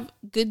I have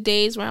good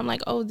days where I'm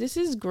like, oh, this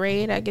is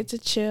great. I get to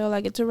chill.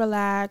 I get to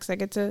relax. I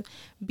get to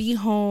be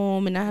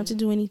home and not have to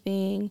do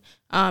anything.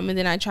 And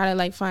then I try to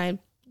like find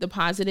the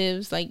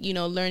positives, like, you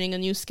know, learning a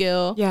new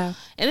skill. Yeah.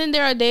 And then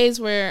there are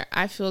days where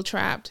I feel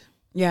trapped.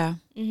 Yeah.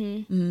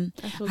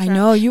 I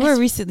know you were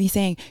recently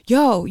saying,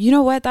 yo, you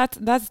know what?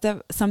 That's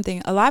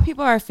something a lot of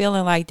people are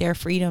feeling like their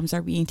freedoms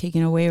are being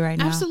taken away right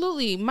now.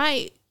 Absolutely.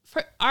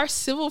 Our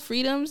civil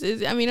freedoms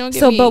is, I mean, don't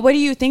get me. But what do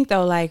you think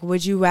though? Like,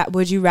 would you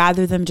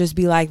rather them just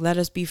be like, let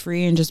us be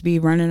free and just be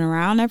running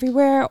around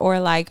everywhere? Or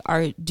like,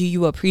 do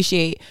you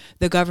appreciate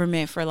the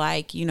government for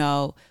like, you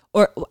know,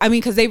 or I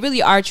mean, because they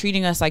really are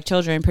treating us like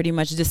children, pretty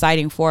much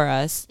deciding for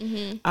us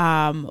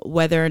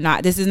whether or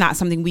not this is not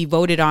something we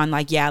voted on.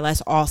 Like, yeah,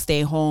 let's all stay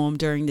home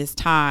during this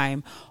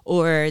time,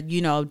 or you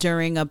know,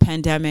 during a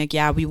pandemic.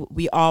 Yeah,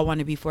 we all want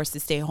to be forced to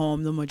stay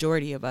home. The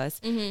majority of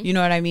us, you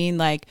know what I mean?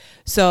 Like,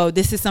 so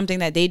this is something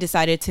that they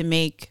decided to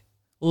make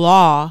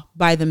law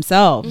by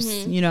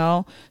themselves. You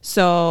know,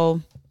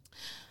 so.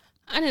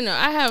 I don't know.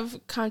 I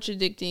have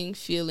contradicting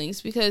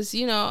feelings because,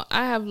 you know,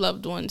 I have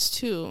loved ones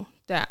too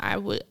that I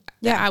would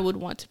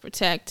want to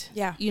protect,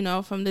 you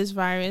know, from this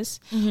virus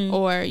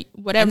or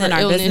whatever. And then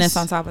our business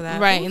on top of that.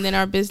 Right. Oof. And then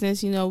our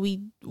business, you know, we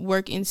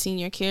work in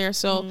senior care.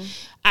 So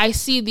I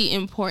see the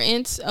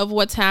importance of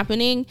what's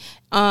happening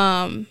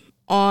on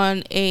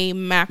a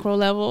macro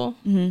level,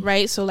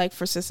 right? So like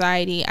for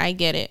society, I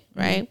get it,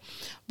 right?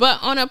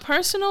 But on a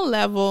personal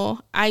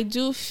level, I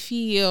do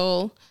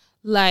feel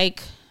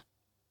like,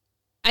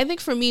 I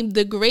think for me,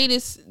 the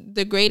greatest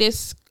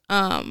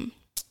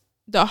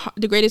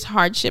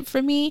hardship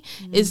for me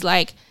is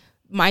like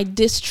my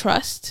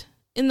distrust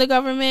in the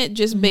government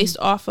just based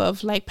off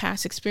of like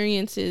past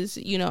experiences,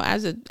 you know,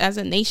 as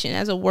a nation,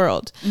 as a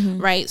world,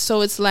 right?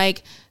 So it's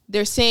like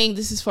they're saying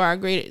this is for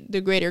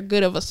the greater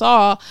good of us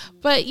all,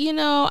 but you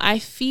know, I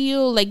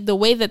feel like the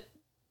way that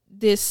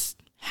this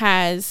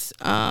has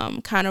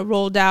kind of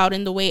rolled out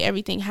and the way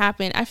everything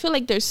happened, I feel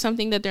like there's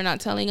something that they're not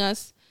telling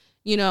us,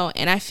 you know,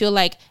 and I feel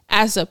like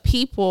as a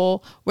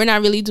people, we're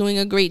not really doing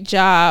a great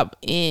job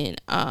in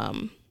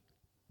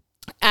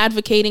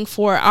advocating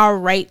for our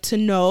right to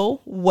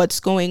know what's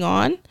going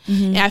on.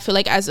 And I feel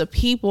like as a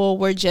people,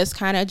 we're just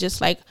kind of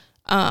just like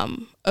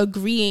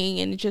agreeing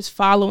and just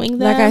following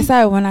them. Like I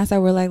said, when I said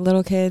we're like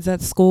little kids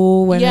at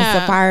school, when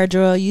it's a fire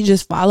drill, you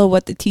just follow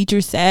what the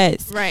teacher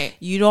says. Right.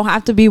 You don't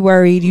have to be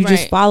worried. You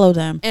just follow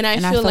them. And I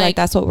feel like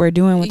that's what we're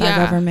doing with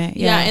our government.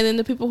 Yeah. And then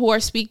the people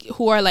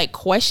who are like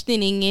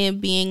questioning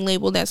it, being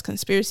labeled as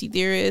conspiracy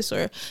theorists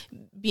or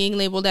being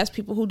labeled as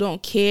people who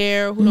don't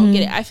care, who don't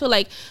get it. I feel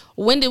like,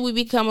 when did we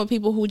become a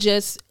people who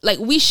just like,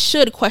 we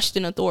should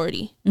question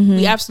authority.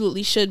 We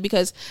absolutely should,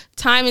 because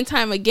time and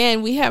time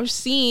again we have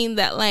seen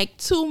that like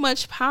too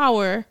much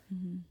power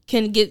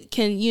can get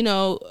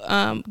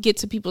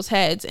to people's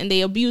heads, and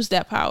they abuse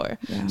that power.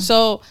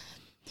 So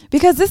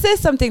because this is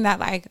something that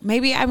like,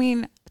 maybe, I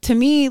mean, to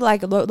me,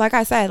 like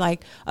I said,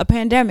 like a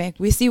pandemic,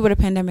 we see what a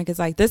pandemic is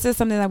like. This is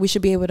something that we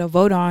should be able to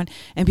vote on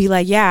and be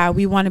like, yeah,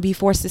 we want to be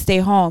forced to stay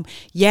home.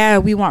 Yeah,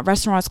 we want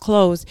restaurants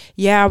closed.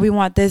 Yeah, we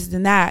want this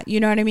and that. You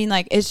know what I mean?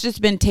 Like, it's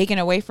just been taken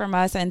away from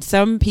us. And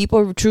some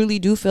people truly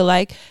do feel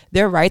like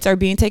their rights are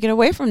being taken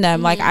away from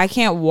them. Like, I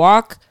can't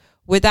walk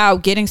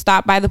without getting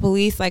stopped by the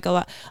police. Like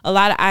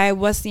I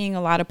was seeing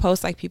a lot of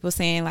posts, like people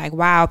saying like,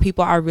 wow,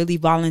 people are really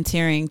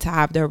volunteering to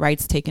have their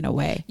rights taken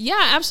away.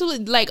 Yeah,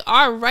 absolutely. Like,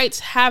 our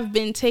rights have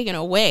been taken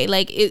away.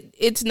 Like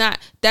it's not,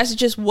 that's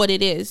just what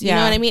it is. You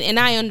know what I mean? And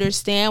I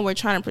understand we're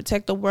trying to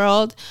protect the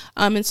world,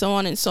 and so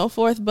on and so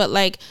forth. But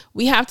like,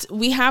 we have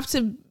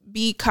to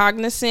be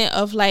cognizant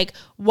of like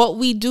what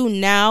we do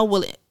now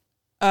will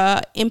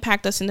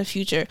impact us in the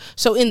future.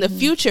 So in the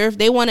future, if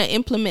they want to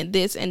implement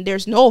this and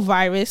there's no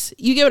virus,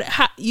 you get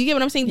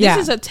what I'm saying? This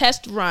is a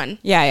test run.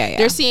 Yeah.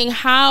 They're seeing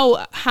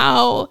how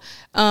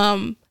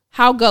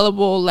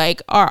gullible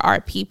like are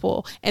our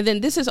people. And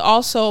then this is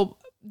also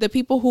the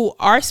people who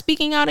are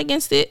speaking out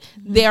against it,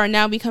 they are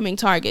now becoming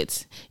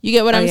targets. You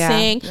get what I'm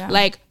saying? Yeah.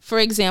 Like, for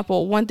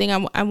example, one thing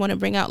I want to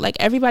bring out, like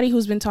everybody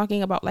who's been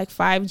talking about like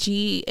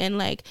 5G and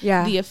like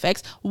the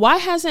effects, why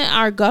hasn't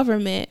our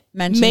government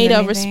made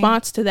a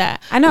response to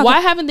that? I know. Why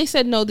haven't they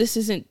said, no, this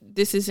isn't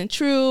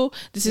true.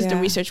 This is the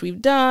research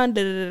we've done.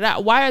 Da, da, da, da.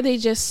 Why are they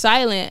just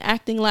silent,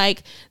 acting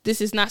like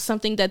this is not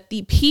something that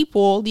the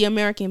people, the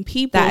American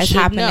people, that is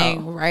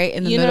happening know. Right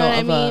in the middle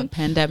of a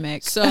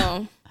pandemic?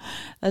 So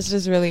that's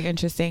just really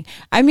interesting.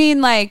 I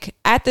mean, like,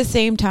 at the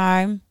same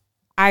time,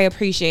 I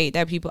appreciate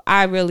that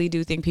I really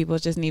do think people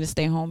just need to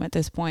stay home at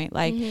this point.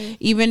 Like,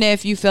 even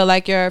if you feel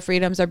like your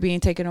freedoms are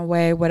being taken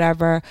away,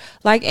 whatever,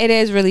 like, it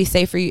is really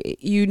safe for you.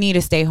 You need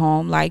to stay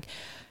home. Like,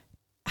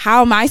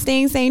 how am I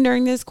staying sane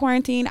during this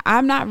quarantine?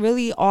 I'm not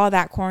really all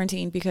that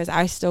quarantined because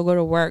I still go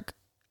to work.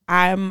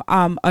 I'm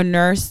a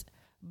nurse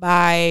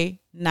by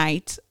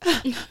night.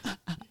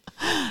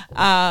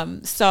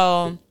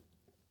 So,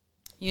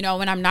 you know,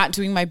 when I'm not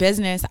doing my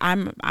business,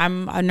 I'm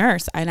a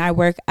nurse and I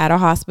work at a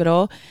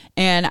hospital,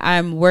 and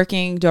I'm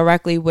working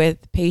directly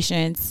with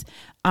patients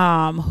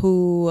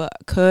who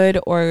could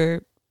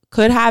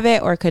have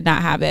it or could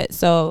not have it.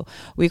 So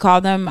we call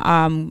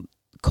them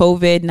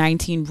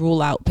COVID-19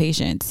 rule out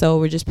patients. So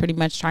we're just pretty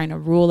much trying to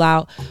rule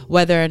out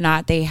whether or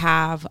not they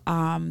have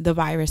the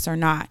virus or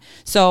not.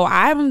 So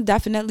I'm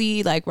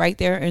definitely like right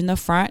there in the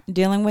front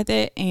dealing with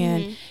it.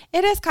 And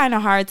it is kind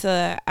of hard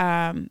to,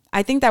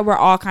 I think that we're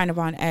all kind of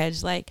on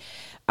edge. Like,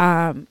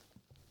 I'm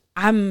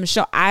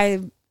sure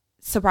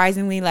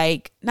surprisingly,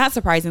 like, not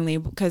surprisingly,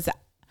 because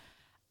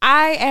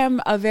I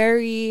am a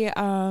very,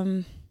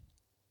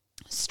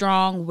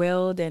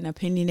 strong-willed and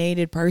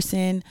opinionated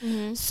person.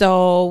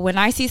 So when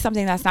I see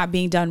something that's not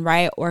being done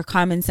right or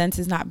common sense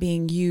is not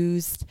being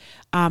used,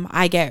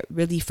 I get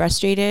really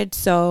frustrated.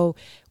 So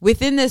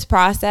within this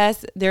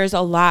process, there's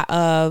a lot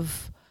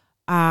of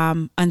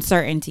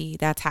uncertainty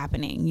that's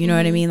happening. You know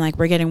what I mean? Like,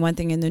 we're getting one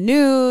thing in the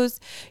news,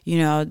 you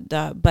know,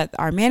 but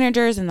our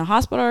managers in the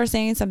hospital are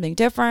saying something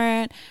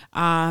different.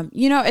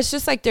 You know, it's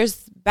just like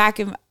there's back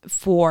and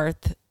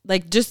forth,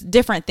 like just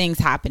different things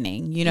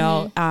happening, you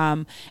know,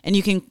 and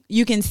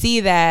you can see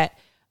that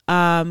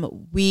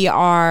we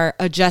are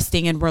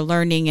adjusting and we're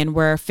learning and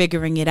we're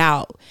figuring it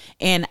out.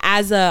 And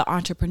as an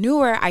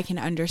entrepreneur, I can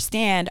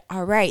understand,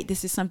 all right,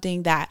 this is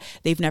something that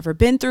they've never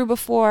been through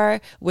before,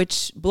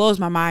 which blows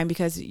my mind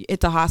because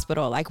it's a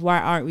hospital. Like, why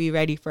aren't we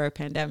ready for a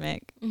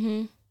pandemic?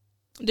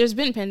 There's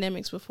been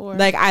pandemics before.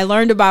 Like, I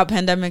learned about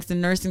pandemics in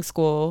nursing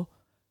school.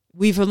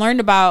 We've learned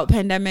about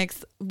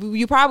pandemics.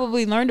 You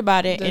probably learned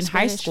about it in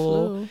high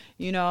school, flu.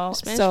 You know,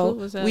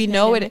 so we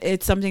know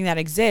it's something that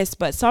exists,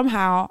 but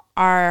somehow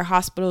our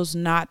hospitals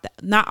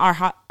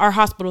our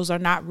hospitals are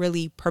not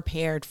really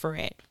prepared for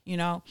it, you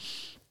know?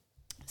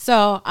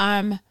 So,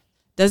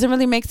 doesn't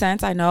really make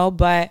sense, I know,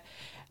 but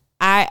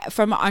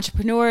from an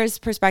entrepreneur's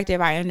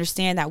perspective, I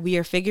understand that we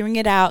are figuring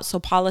it out. So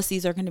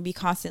policies are going to be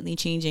constantly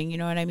changing. You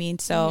know what I mean?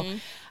 So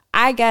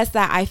I guess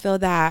that I feel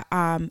that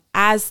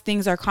as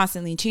things are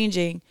constantly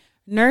changing,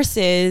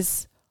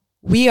 nurses,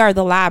 we are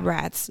the lab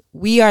rats.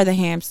 We are the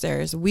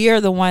hamsters. We are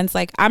the ones,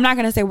 like, I'm not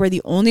going to say we're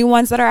the only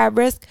ones that are at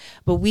risk,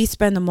 but we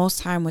spend the most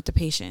time with the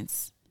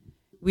patients.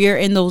 We are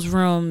in those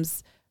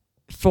rooms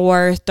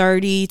for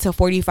 30 to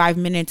 45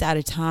 minutes at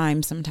a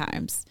time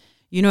sometimes.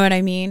 You know what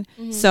I mean?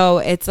 So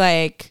it's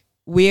like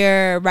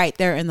we're right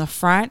there in the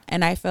front.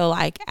 And I feel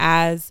like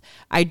as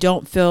I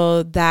don't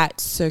feel that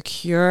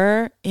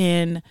secure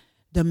in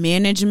the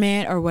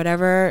management or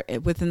whatever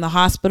within the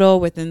hospital,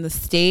 within the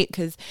state,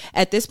 because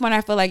at this point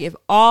I feel like if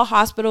all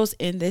hospitals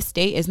in this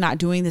state is not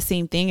doing the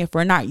same thing, if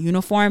we're not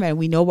uniform and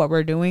we know what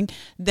we're doing,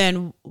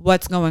 then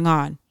what's going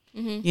on?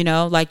 You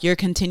know, like, you're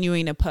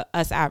continuing to put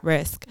us at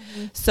risk.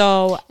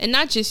 So, and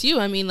not just you,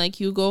 I mean,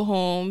 like, you go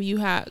home, you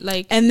have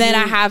like, and then I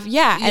have,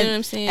 you know what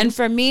I'm saying? And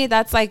for me,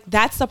 that's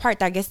the part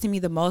that gets to me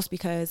the most,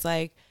 because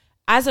like,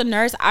 as a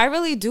nurse, I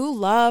really do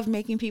love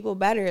making people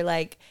better.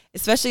 Like,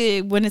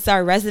 especially when it's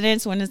our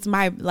residents, when it's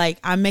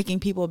I'm making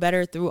people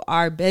better through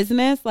our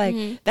business.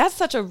 Like, that's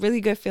such a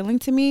really good feeling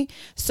to me.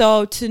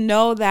 So to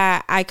know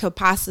that I could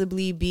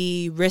possibly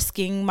be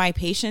risking my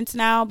patients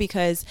now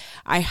because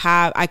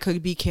I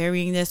could be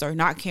carrying this or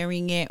not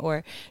carrying it,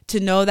 or to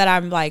know that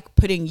I'm like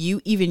putting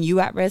even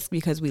you at risk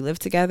because we live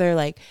together.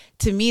 Like,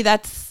 to me,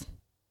 that's,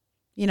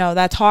 you know,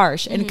 that's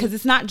harsh. And because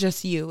it's not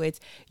just you, it's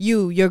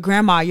you, your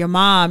grandma, your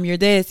mom, your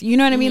this, you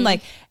know what I mean?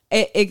 Like,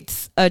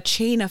 it's a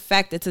chain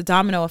effect. It's a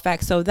domino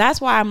effect. So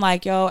that's why I'm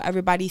like, yo,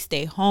 everybody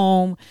stay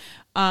home.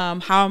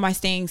 How am I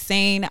staying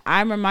sane?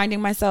 I'm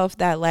reminding myself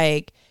that,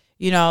 like,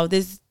 you know,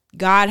 this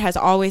God has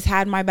always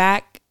had my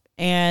back,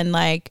 and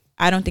like,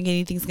 I don't think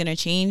anything's going to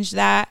change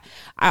that.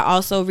 I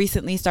also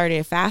recently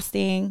started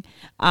fasting.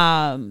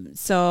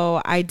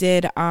 So I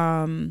did,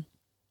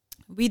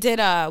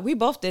 we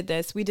both did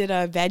this. We did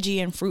a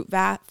veggie and fruit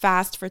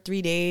fast for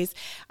 3 days.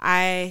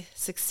 I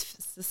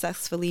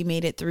successfully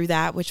made it through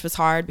that, which was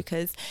hard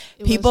because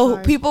people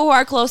who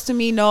are close to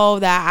me know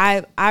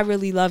that I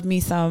really love me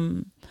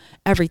some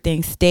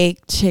everything, steak,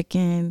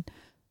 chicken,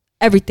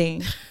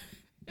 everything,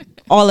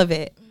 all of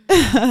it.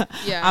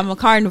 Yeah, I'm a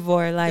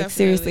carnivore, like,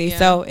 seriously. Yeah.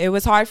 So it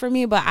was hard for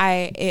me, but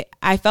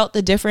I felt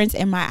the difference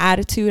in my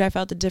attitude. I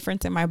felt the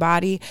difference in my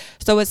body.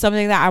 So it's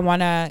something that I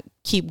want to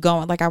keep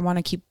going. Like, I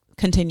want to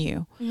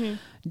continue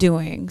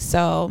doing.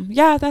 So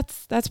yeah,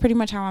 that's pretty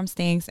much how I'm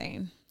staying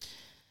sane.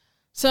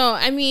 So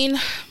I mean,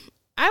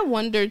 I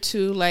wonder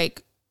too,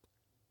 like,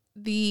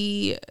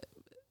 I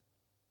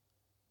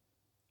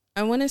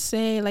want to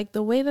say, like,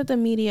 the way that the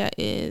media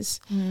is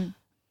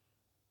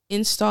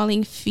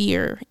installing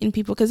fear in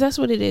people, because that's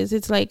what it is.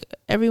 It's like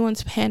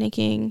everyone's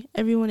panicking,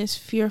 everyone is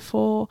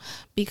fearful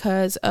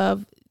because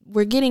of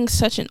we're getting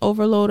such an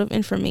overload of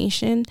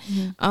information.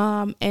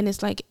 And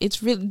it's like,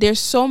 it's really, there's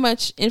so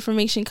much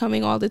information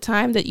coming all the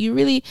time that you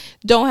really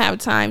don't have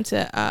time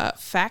to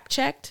fact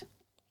check.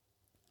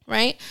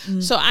 Right.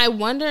 So I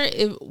wonder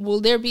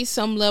will there be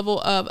some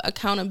level of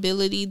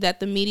accountability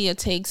that the media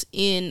takes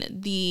in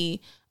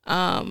the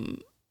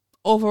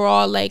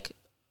overall, like,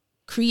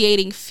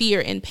 creating fear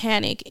and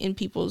panic in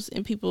people's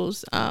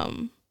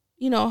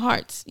you know,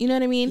 hearts. You know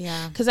what I mean?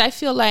 Yeah. Because I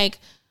feel like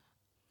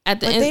at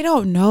the end, they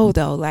don't know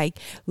though. Like,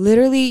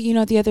 literally, you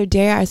know, the other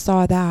day I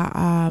saw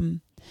that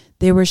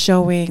they were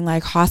showing,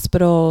 like,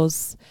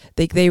 hospitals.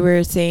 They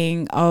were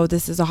saying, oh,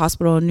 this is a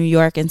hospital in New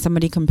York, and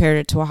somebody compared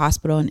it to a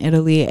hospital in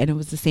Italy, and it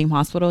was the same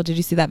hospital. Did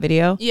you see that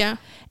video? Yeah.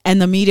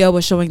 And the media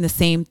was showing the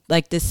same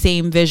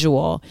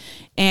visual.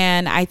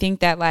 And I think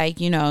that, like,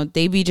 you know,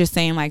 they be just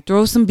saying, like,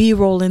 throw some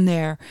B-roll in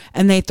there,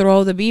 and they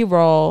throw the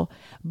B-roll.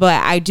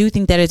 But I do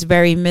think that it's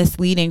very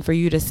misleading for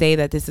you to say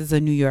that this is a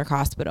New York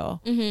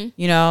hospital,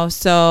 you know?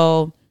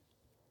 So,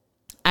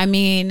 I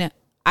mean,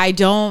 I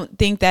don't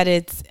think that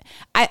it's,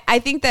 I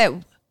think that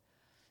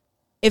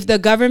if the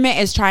government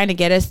is trying to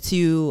get us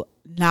to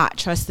not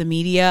trust the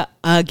media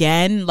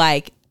again,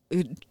 like,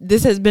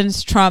 this has been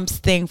Trump's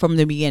thing from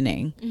the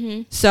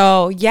beginning.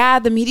 So yeah,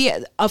 the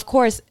media, of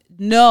course,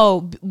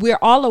 no, we're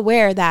all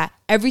aware that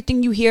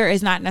everything you hear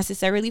is not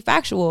necessarily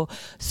factual.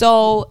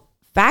 So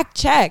fact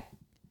check.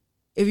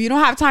 If you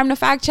don't have time to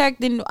fact check,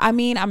 then, I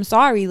mean, I'm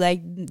sorry. Like,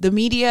 the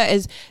media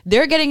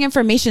they're getting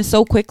information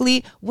so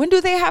quickly. When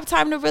do they have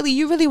time to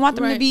you really want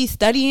them to be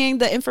studying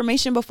the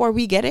information before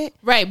we get it?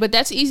 Right. But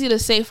that's easy to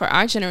say for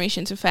our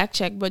generation to fact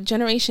check. But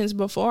generations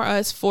before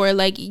us, for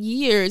like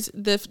years,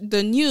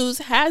 the news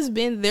has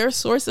been their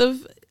source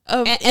of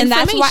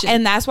information.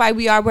 And that's why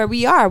we are where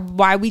we are,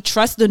 why we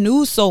trust the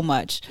news so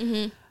much.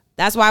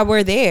 That's why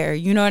we're there.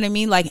 You know what I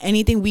mean? Like,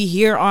 anything we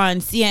hear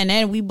on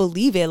CNN, we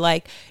believe it.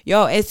 Like,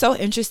 yo, it's so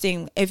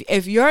interesting.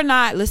 If you're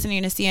not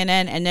listening to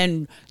CNN and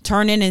then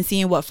turning and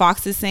seeing what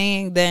Fox is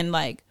saying, then,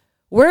 like,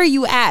 where are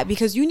you at?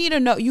 Because you need to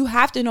know, you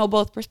have to know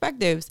both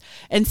perspectives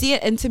and see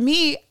it. And to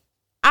me,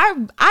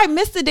 I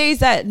miss the days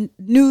that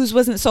news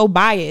wasn't so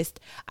biased.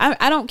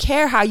 I don't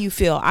care how you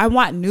feel. I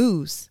want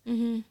news.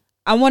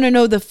 I want to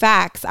know the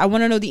facts. I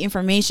want to know the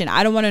information.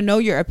 I don't want to know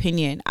your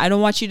opinion. I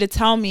don't want you to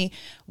tell me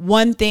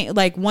one thing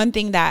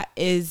that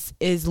is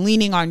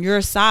leaning on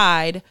your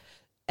side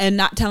and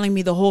not telling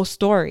me the whole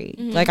story.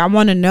 Like, I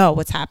want to know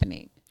what's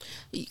happening.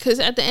 Because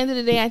at the end of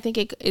the day, I think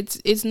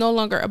it's no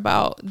longer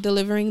about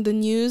delivering the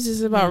news.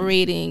 It's about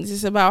ratings.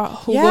 It's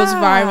about who goes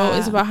viral.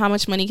 It's about how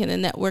much money can the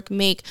network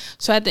make.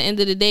 So at the end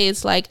of the day,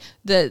 it's like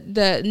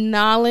the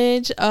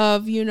knowledge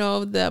of, you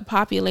know, the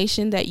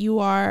population that you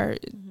are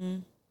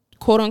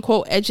quote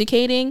unquote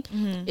educating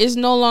is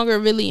no longer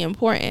really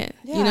important.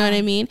 You know what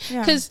I mean?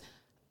 Because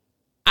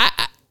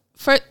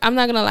I'm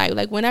not gonna lie,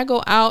 like when I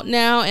go out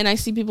now and I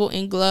see people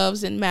in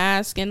gloves and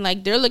masks and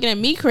like they're looking at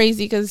me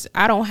crazy because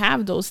I don't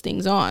have those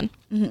things on.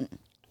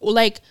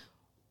 Like,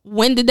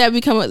 when did that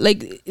become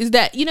is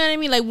that, you know what I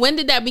mean? Like, when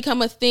did that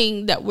become a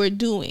thing that we're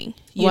doing?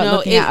 You know,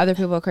 looking at other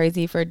people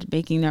crazy for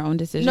making their own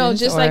decisions? No,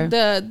 just like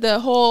the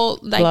whole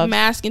like gloves,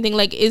 masking thing.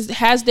 Like,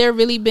 has there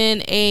really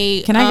been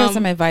a? Can I give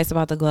some advice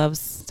about the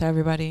gloves to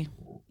everybody?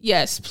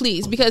 Yes,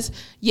 please, because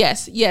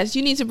yes,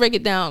 you need to break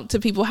it down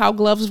to people how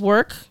gloves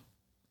work.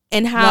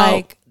 And how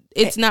like,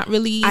 it's not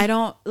really. I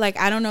don't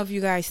know if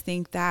you guys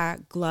think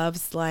that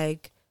gloves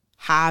like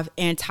have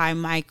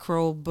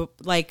antimicrobial,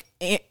 like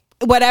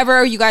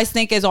whatever you guys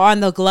think is on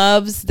the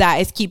gloves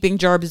that is keeping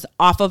germs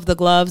off of the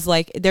gloves.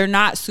 Like, they're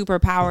not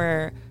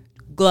superpower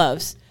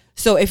gloves.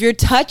 So if you're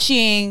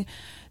touching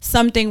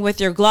something with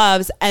your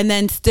gloves and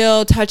then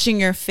still touching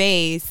your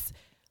face,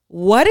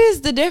 what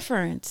is the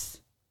difference?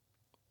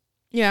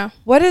 Yeah.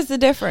 What is the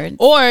difference?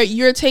 Or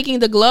you're taking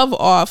the glove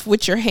off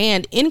with your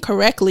hand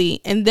incorrectly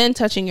and then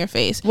touching your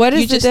face. What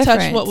is the difference? You just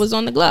touched what was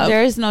on the glove.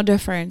 There is no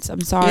difference. I'm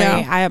sorry.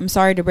 Yeah. I am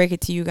sorry to break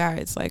it to you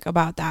guys like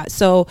about that.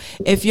 So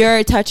if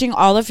you're touching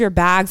all of your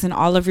bags and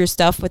all of your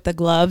stuff with the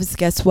gloves,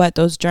 guess what?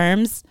 Those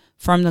germs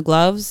from the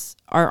gloves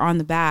are on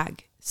the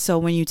bag. So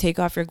when you take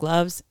off your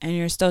gloves and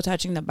you're still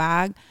touching the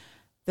bag,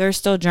 there's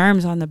still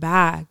germs on the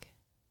bag.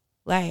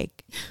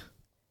 Like,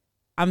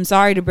 I'm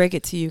sorry to break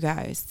it to you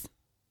guys.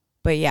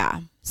 But yeah,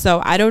 so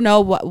I don't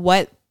know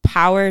what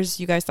powers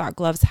you guys thought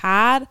gloves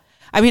had.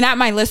 I mean, not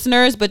my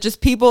listeners, but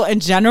just people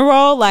in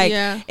general. Like,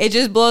 it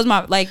just blows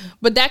my, like.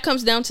 But that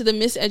comes down to the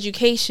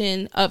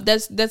miseducation of,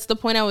 that's the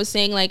point I was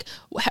saying. Like,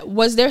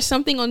 was there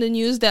something on the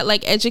news that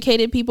like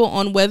educated people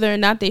on whether or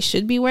not they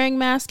should be wearing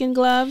masks and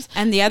gloves?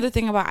 And the other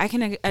thing about, I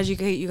can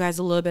educate you guys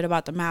a little bit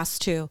about the masks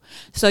too.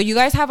 So you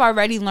guys have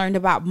already learned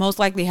about, most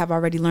likely have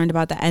already learned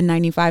about the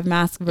N95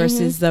 mask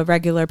versus the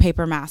regular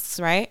paper masks,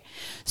 right?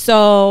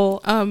 So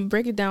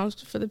break it down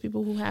for the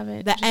people who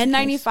haven't. The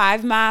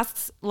N95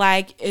 masks,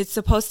 like, it's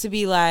supposed to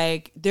be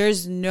like,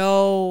 there's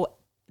no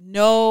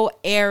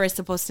air is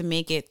supposed to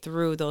make it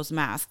through those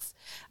masks.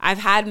 I've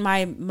had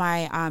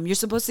my you're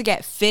supposed to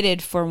get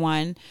fitted for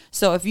one.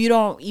 So if you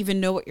don't even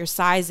know what your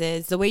size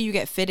is, the way you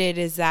get fitted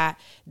is that,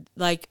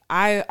 like,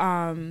 I've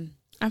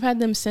had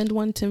them send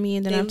one to me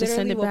and then I have to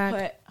send it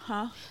back.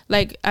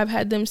 Like, I've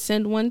had them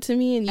send one to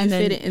me and you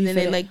fit it, and then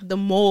they like the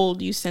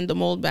mold, you send the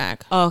mold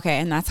back. Oh, okay.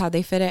 And that's how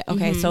they fit it.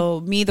 Okay.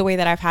 So me, the way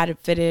that I've had it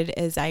fitted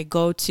is I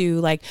go to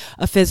like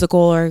a physical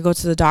or go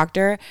to the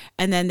doctor,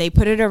 and then they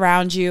put it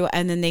around you,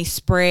 and then they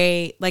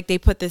spray, like, they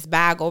put this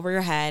bag over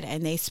your head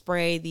and they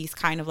spray these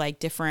kind of like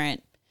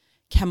different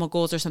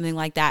chemicals or something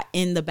like that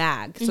in the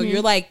bag. So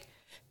you're like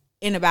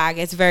in a bag.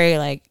 It's very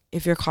like,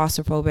 if you're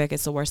claustrophobic,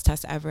 it's the worst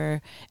test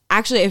ever.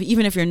 Actually,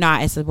 even if you're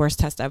not, it's the worst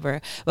test ever.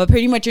 But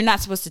pretty much, you're not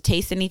supposed to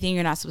taste anything.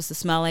 You're not supposed to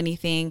smell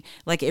anything.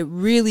 Like, it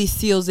really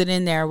seals it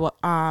in there.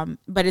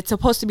 But it's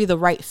supposed to be the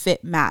right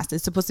fit mask.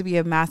 It's supposed to be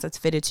a mask that's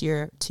fitted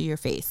to your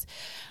face.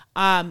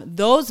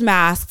 Those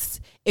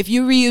masks, if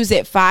you reuse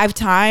it 5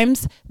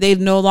 times, they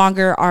no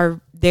longer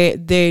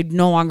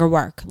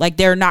work. Like,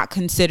 they're not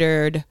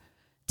considered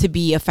to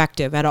be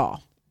effective at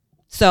all.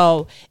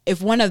 So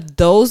if one of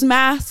those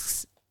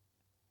masks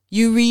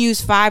you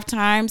reuse 5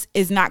 times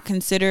is not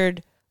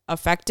considered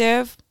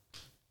effective,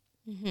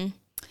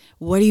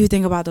 what do you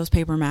think about those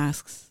paper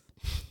masks?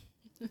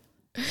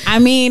 I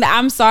mean,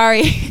 I'm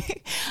sorry.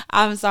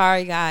 I'm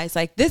sorry, guys.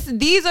 Like, this is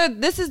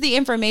the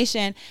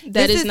information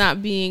that is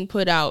not being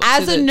put out.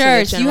 As a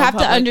nurse, you have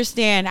to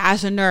understand,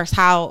 as a nurse,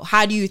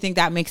 how do you think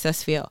that makes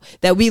us feel?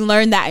 That we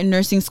learned that in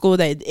nursing school,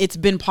 that it's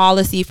been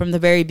policy from the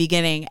very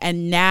beginning,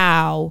 and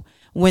now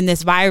when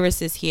this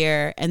virus is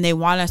here and they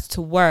want us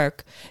to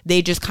work, they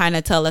just kind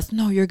of tell us,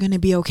 no, you're going to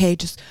be okay.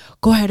 Just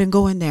go ahead and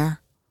go in there.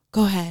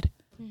 Go ahead.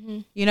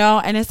 You know,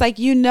 and it's like,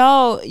 you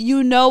know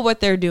what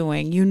they're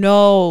doing. You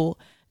know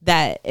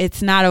that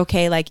it's not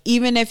okay. Like,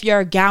 even if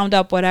you're gowned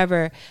up,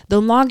 whatever,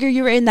 the longer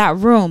you're in that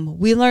room,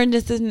 we learned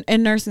this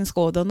in nursing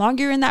school, the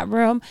longer you're in that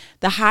room,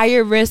 the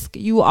higher risk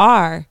you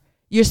are.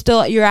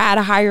 You're at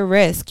a higher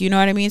risk. You know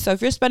what I mean? So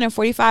if you're spending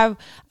 45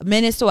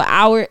 minutes to an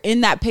hour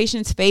in that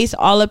patient's face,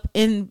 all up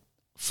in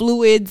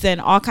fluids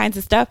and all kinds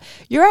of stuff,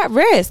 you're at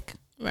risk.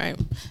 Right.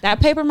 That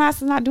paper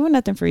mask is not doing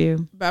nothing for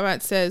you.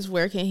 Babat says,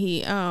 where can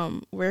he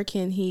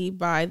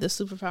buy the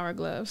superpower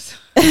gloves?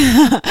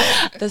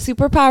 The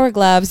superpower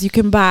gloves you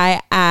can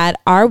buy at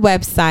our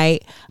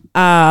website.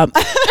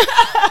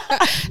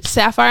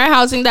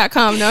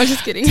 SapphireHousing.com. No,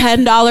 just kidding.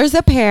 $10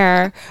 a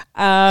pair.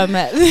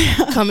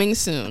 Coming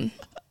soon.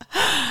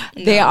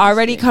 They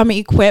already come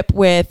equipped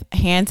with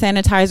hand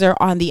sanitizer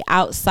on the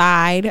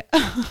outside.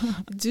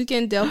 Duke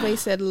and Delphi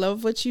said,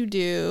 love what you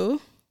do.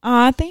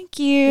 Aw, thank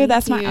you.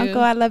 That's my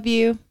uncle. I love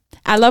you.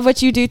 I love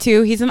what you do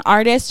too. He's an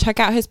artist. Check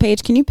out his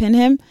page. Can you pin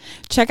him?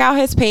 Check out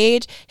his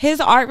page. His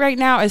art right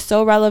now is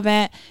so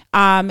relevant.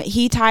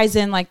 He ties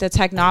in like the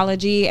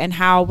technology and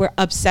how we're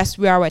obsessed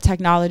we are with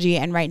technology.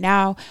 And right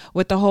now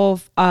with the whole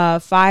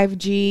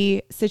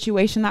 5G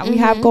situation that we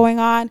have going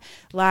on,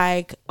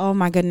 like, oh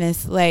my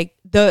goodness, like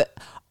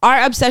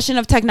our obsession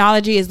of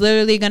technology is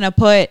literally going to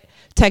put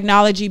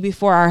technology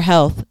before our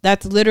health.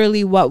 That's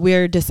literally what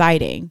we're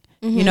deciding,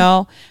 you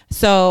know?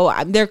 So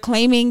they're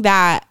claiming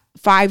that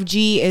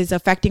 5G is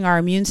affecting our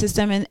immune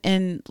system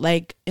in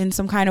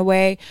some kind of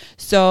way.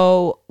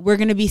 So we're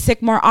going to be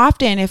sick more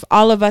often if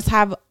all of us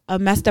have a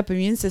messed up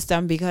immune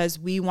system because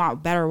we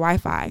want better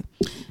Wi-Fi.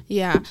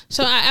 Yeah.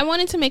 So I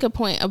wanted to make a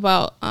point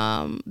about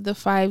the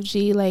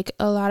 5G. Like,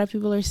 a lot of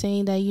people are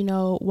saying that, you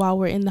know, while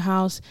we're in the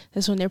house,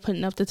 that's when they're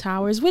putting up the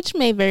towers, which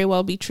may very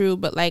well be true.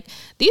 But like,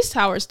 these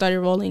towers started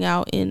rolling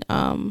out in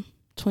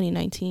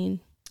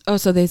 2019. Oh,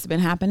 so they've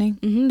been happening?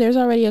 There's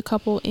already a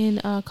couple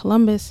in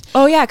Columbus.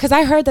 Oh, yeah, because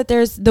I heard that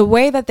there's the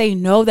way that they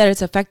know that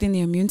it's affecting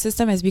the immune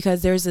system is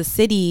because there's a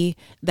city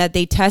that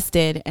they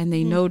tested and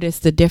they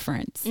noticed the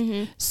difference.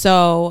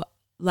 So,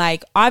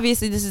 like,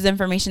 obviously, this is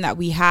information that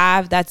we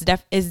have that's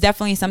is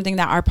definitely something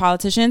that our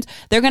politicians,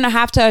 they're going to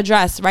have to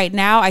address. Right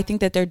now, I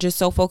think that they're just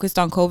so focused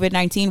on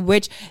COVID-19,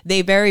 which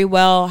they very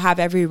well have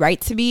every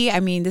right to be. I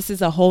mean, this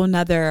is a whole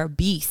nother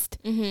beast,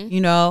 you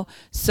know?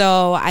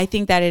 So I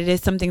think that it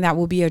is something that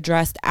will be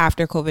addressed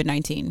after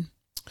COVID-19.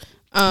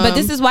 But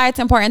this is why it's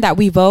important that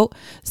we vote.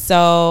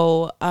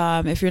 So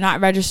if you're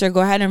not registered, go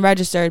ahead and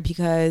register,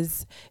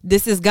 because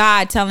this is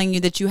God telling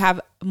you that you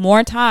have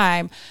more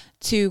time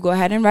to go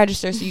ahead and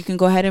register so you can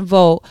go ahead and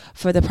vote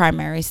for the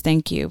primaries.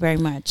 Thank you very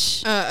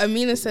much.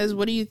 Amina says,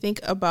 what do you think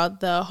about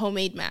the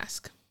homemade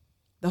mask?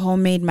 The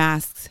homemade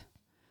masks.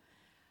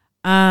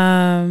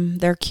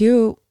 They're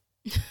cute.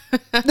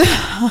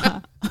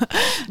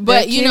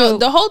 But you know,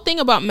 the whole thing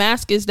about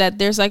mask is that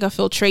there's like a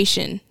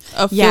filtration,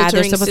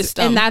 filtering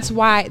system. And that's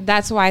why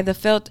the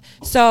filter.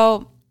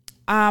 So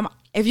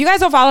if you guys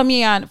don't follow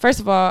me on, first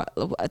of all,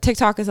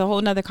 TikTok is a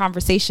whole nother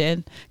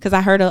conversation, because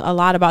I heard a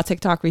lot about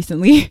TikTok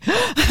recently.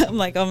 I'm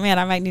like, oh man,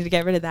 I might need to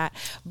get rid of that.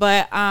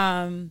 But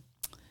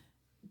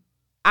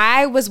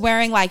I was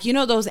wearing, like, you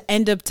know, those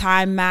end of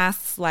time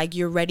masks, like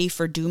you're ready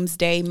for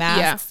doomsday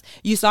masks. Yeah.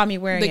 You saw me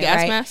wearing the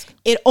gas right? mask.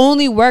 It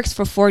only works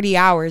for 40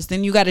 hours.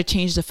 Then you got to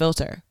change the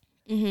filter.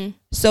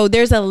 So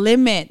there's a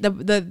limit.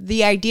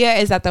 The idea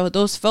is that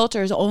those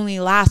filters only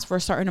last for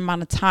a certain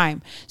amount of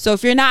time. So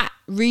if you're not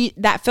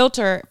that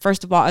filter,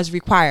 first of all, is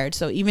required.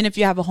 So even if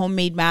you have a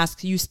homemade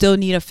mask, you still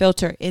need a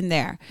filter in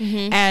there.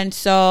 And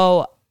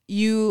so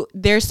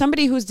there's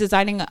somebody who's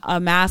designing a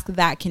mask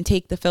that can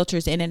take the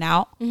filters in and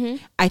out.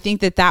 I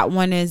think that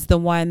one is the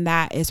one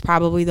that is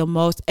probably the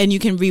most, and you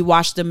can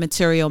rewash the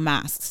material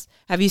masks.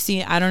 Have you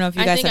seen? I don't know if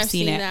you guys have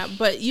seen it. That,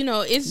 but you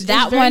know, it's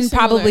that one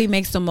probably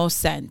makes the most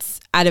sense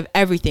out of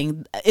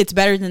everything. It's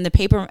better than the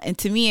paper, and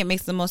to me, it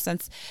makes the most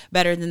sense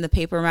better than the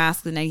paper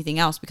mask than anything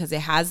else, because it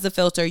has the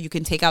filter. You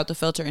can take out the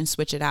filter and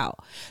switch it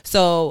out.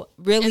 So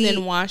really, and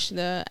then wash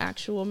the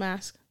actual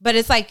mask. But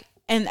it's like.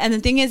 And the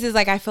thing is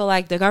like, I feel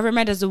like the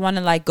government doesn't want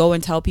to like go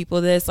and tell people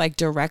this like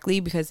directly,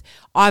 because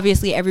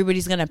obviously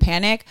everybody's going to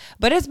panic,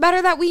 but it's better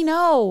that we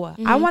know.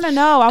 I want to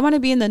know. I want to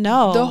be in the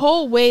know. The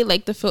whole way,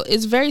 like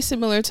it's very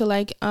similar to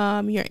like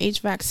your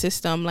HVAC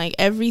system. Like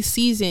every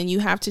season you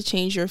have to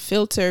change your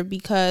filter,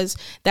 because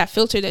that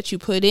filter that you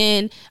put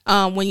in,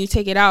 when you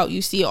take it out,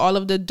 you see all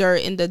of the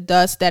dirt and the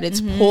dust that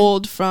it's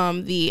pulled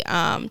from the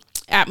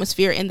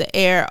atmosphere in the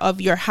air of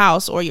your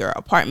house or your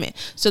apartment.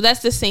 So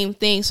that's the same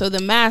thing. So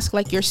the mask,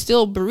 like, you're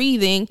still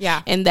breathing,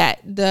 and that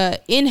the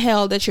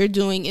inhale that you're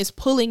doing is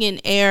pulling in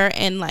air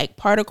and like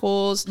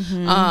particles,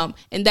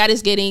 and that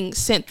is getting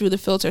sent through the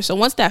filter. So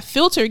once that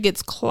filter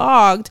gets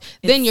clogged,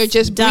 then you're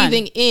just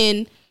breathing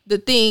in the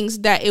things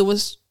that it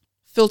was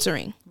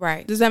filtering.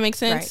 Right. Does that make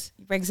sense?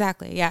 Right.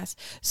 Exactly. Yes.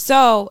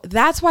 So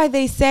that's why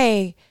they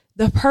say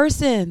the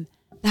person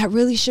that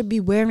really should be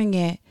wearing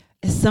it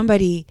is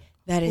somebody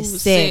that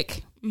is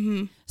sick.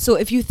 So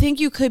if you think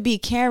you could be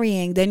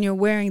carrying, then you're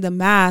wearing the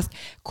mask.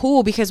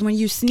 Cool, because when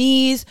you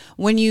sneeze,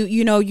 when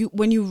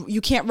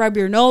you can't rub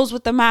your nose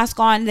with the mask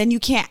on, then you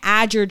can't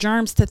add your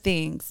germs to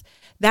things.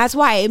 That's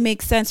why it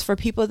makes sense for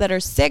people that are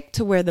sick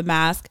to wear the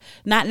mask,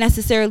 not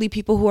necessarily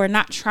people who are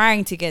not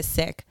trying to get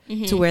sick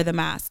to wear the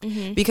mask.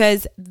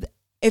 Because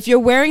if you're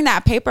wearing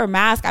that paper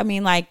mask, I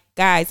mean, like,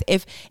 guys,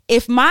 if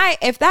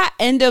that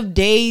end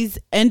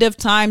of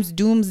times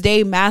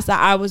doomsday mask that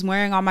I was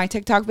wearing on my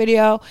TikTok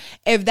video,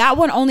 if that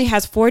one only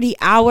has 40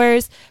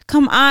 hours,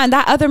 come on,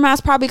 that other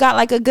mask probably got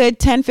like a good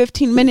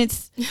 10-15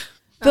 minutes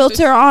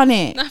filter on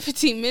it. Not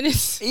 15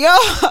 minutes. Yo,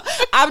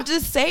 I'm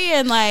just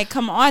saying, like,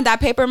 come on,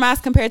 that paper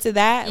mask compared to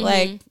that,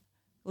 like,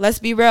 Let's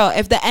be real.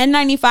 If the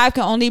N95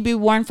 can only be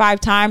worn 5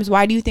 times,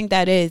 why do you think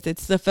that is?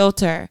 It's the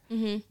filter.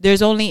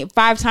 There's only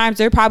 5 times.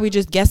 They're probably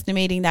just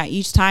guesstimating that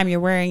each time you're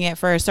wearing it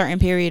for a certain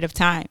period of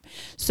time.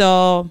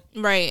 So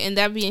right. And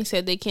that being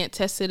said, they can't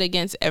test it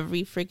against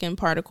every freaking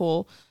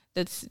particle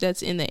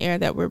that's in the air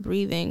that we're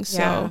breathing.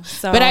 So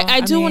but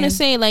I do want to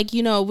say, like,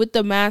 you know, with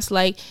the mask,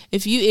 like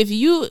if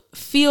you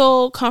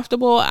feel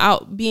comfortable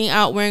being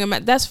out wearing a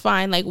mask, that's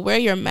fine, like wear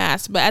your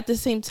mask. But at the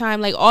same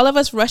time, like all of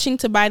us rushing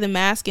to buy the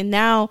mask, and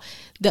now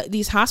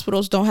these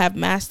hospitals don't have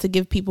masks to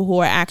give people who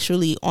are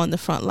actually on the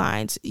front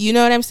lines. You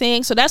know what I'm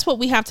saying? So that's what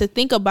we have to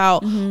think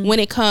about when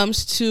it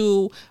comes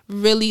to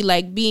really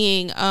like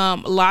being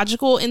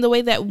logical in the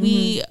way that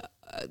we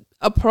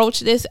approach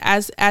this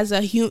as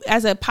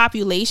a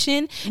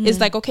population. Is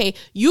like, okay,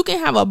 you can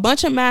have a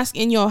bunch of masks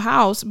in your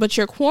house, but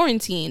you're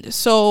quarantined.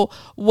 So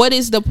what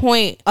is the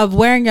point of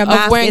wearing your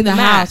mask in the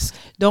house?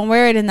 Don't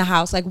wear it in the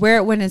house. Like wear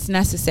it when it's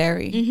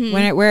necessary.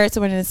 Wear it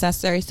when it's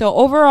necessary. So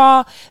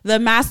overall, the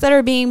masks that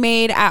are being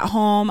made at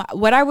home,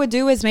 what I would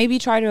do is maybe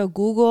try to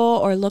Google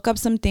or look up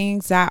some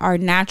things that are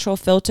natural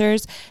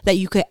filters that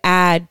you could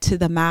add to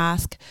the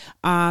mask,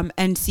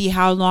 and see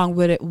how long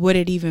would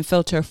it even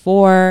filter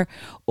for,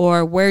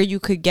 or where you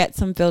could get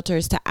some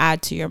filters to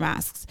add to your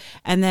masks.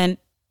 And then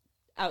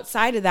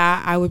outside of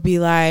that, I would be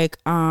like,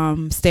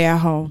 stay at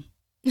home.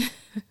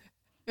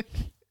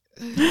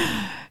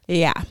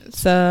 Yeah,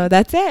 so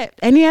that's it.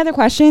 Any other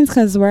questions?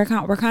 Because we're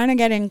kind of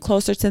getting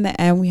closer to the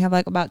end. We have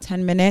like about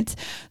 10 minutes.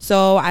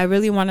 So I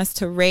really want us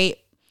to rate.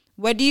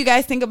 What do you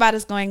guys think about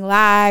us going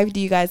live? Do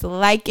you guys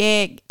like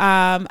it?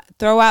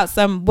 Throw out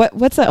some,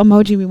 what's the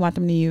emoji we want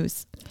them to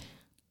use?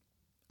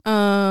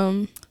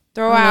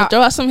 Throw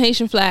out some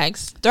Haitian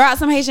flags. Throw out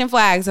some Haitian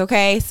flags,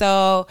 okay?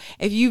 So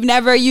if you've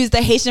never used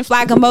the Haitian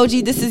flag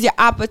emoji, this is your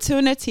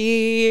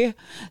opportunity.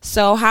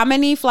 So how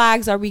many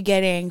flags are we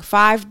getting?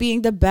 5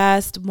 being the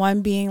best,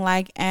 1 being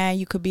like,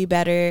 you could be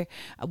better.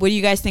 What do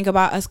you guys think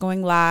about us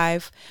going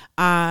live?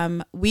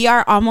 We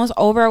are almost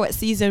over with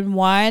season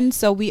 1,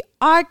 so we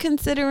are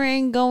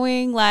considering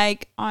going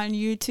like on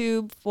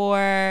YouTube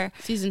for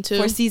season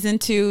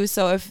 2.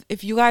 So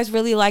if you guys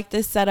really like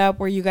this setup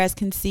where you guys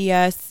can see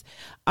us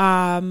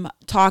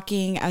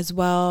talking as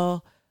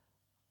well,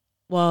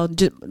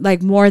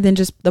 like more than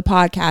just the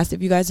podcast,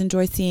 if you guys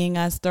enjoy seeing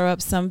us, throw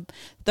up some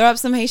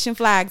Haitian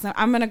flags.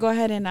 I'm gonna go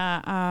ahead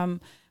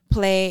and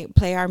play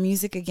our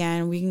music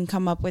again. We can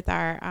come up with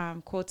our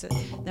quotes,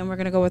 then we're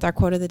gonna go with our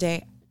quote of the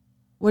day.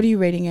 What are you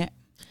rating it?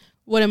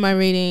 What am I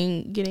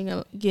rating being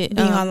on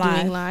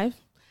live?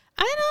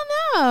 I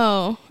don't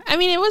know. I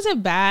mean, it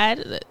wasn't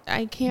bad.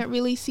 I can't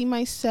really see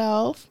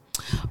myself,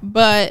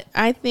 but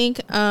I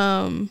think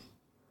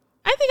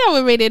I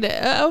would rate it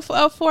a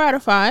 4 out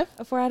of 5.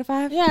 A 4 out of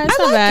 5? Yeah, it's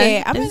not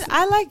bad.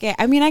 I like it.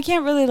 I mean, I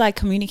can't really like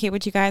communicate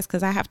with you guys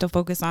because I have to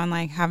focus on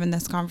like having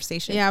this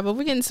conversation. Yeah, but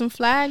we're getting some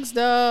flags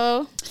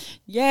though.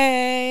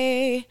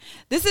 Yay.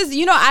 This is,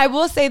 I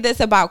will say this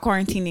about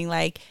quarantining.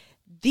 Like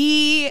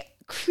the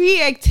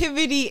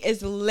creativity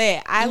is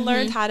lit. I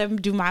learned how to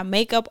do my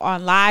makeup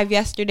on live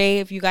yesterday.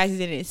 If you guys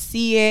didn't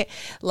see it,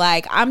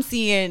 like I'm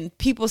seeing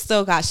people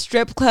still got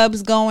strip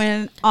clubs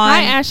going on.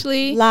 Hi,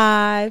 Ashley.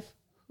 Live.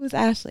 Who's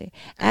Ashley?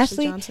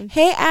 Ashley Johnson.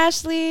 Hey,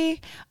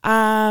 Ashley.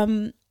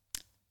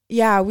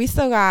 Yeah, we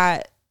still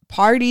got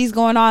parties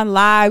going on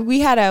live. We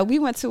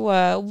went to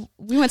a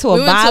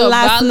bar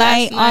last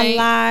night on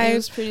live. It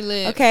was pretty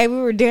lit. Okay, we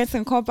were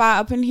dancing compa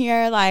up in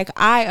here. Like,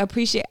 I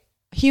appreciate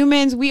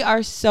humans. We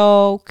are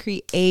so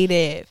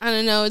creative. I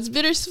don't know. It's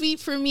bittersweet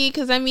for me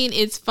because I mean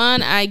it's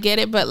fun. I get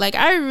it, but like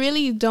I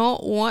really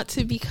don't want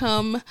to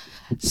become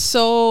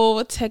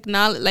so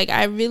technology. Like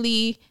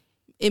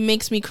it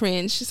makes me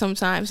cringe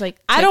sometimes. Like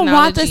I don't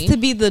want this to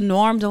be the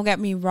norm. Don't get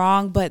me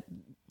wrong, but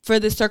for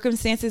the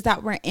circumstances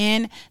that we're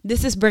in,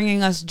 this is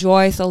bringing us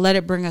joy. So let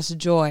it bring us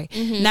joy.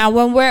 Now,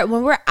 when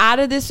we're out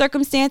of this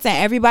circumstance and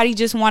everybody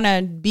just want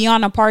to be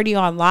on a party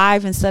on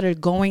live instead of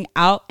going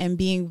out and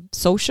being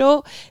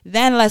social,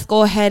 then let's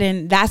go ahead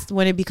and that's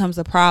when it becomes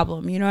a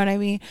problem. You know what I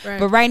mean? Right.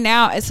 But right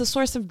now, it's a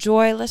source of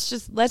joy. Let's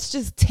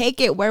just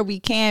take it where we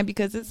can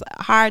because it's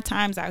hard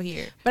times out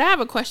here. But I have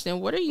a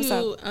question. What are you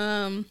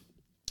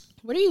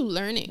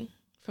learning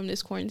from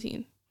this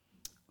quarantine?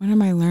 What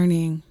am I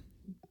learning?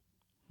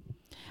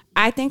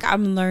 I think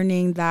I'm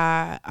learning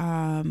that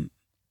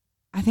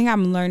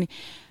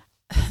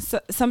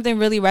something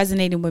really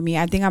resonating with me.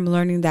 I think I'm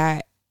learning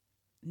that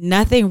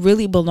nothing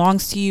really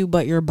belongs to you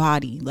but your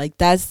body. Like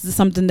that's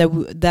something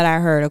that I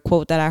heard, a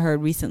quote that I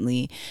heard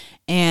recently.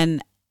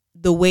 And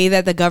the way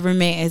that the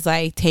government is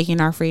like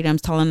taking our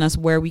freedoms, telling us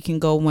where we can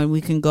go, when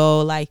we can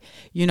go, like,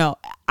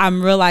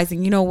 I'm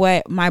realizing,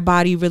 what, my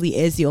body really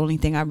is the only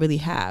thing I really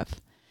have.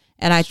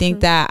 And I think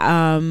that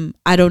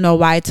I don't know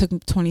why it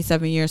took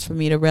 27 years for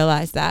me to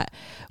realize that.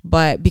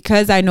 But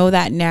because I know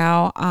that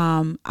now,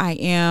 I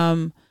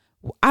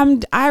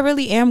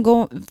really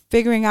am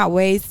figuring out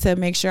ways to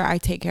make sure I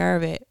take care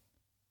of it.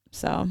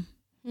 So,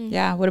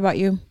 yeah. What about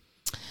you?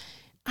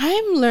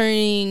 I'm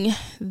learning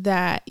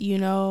that,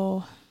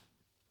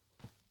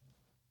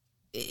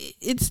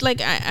 it's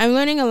like I'm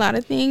learning a lot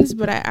of things,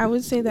 but I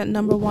would say that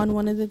number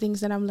one of the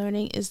things that I'm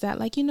learning is that,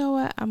 like, you know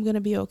what, I'm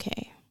gonna be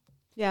okay.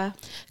 Yeah,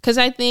 because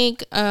I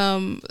think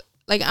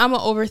like I'm an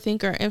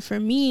overthinker, and for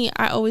me,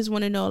 I always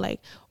want to know, like,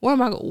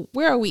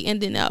 where are we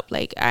ending up?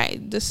 Like,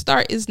 the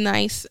start is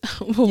nice,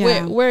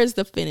 but where is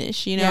the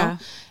finish? You know. Yeah.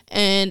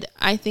 And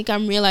I think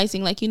I'm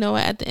realizing, like, you know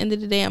what, at the end of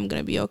the day, I'm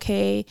going to be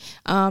okay.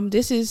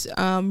 This is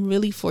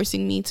really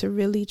forcing me to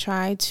really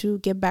try to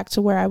get back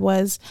to where I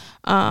was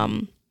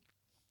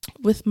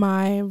with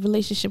my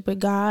relationship with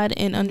God,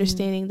 and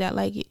understanding that,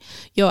 like,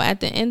 at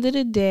the end of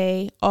the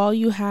day, all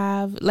you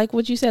have, like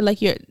what you said,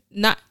 like, you're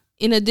not,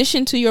 in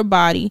addition to your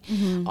body,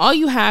 all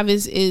you have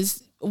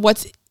is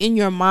what's in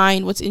your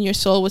mind, what's in your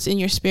soul, what's in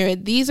your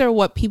spirit. These are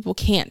what people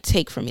can't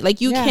take from me. Like,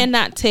 you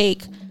cannot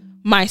take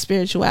my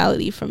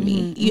spirituality from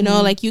me, you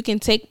know, like, you can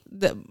take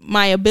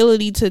my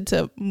ability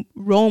to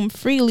roam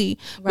freely,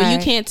 but you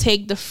can't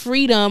take the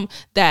freedom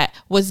that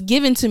was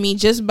given to me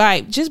just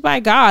by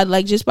God,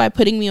 like, just by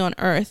putting me on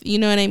earth, you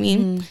know what I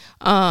mean?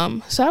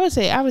 So I would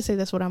say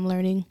that's what I'm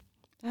learning.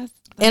 That's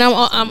and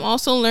I'm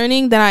also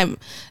learning that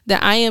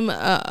I am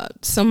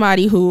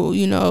somebody who,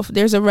 you know, if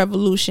there's a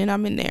revolution,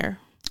 I'm in there.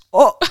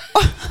 Oh.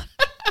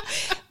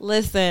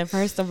 Listen,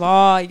 first of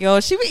all,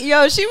 she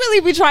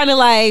really be trying to,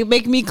 like,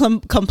 make me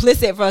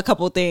complicit for a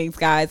couple things,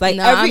 guys. Like,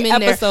 every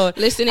episode.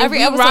 There. Listen, if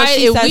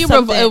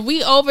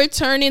we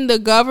overturning the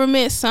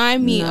government,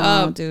 sign me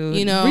up, dude.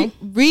 You know,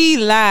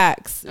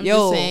 relax.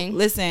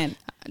 Listen.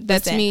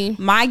 That's me.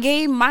 My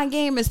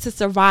game is to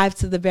survive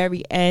to the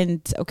very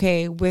end.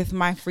 Okay, with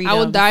my freedom, I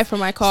will die for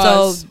my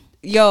cause.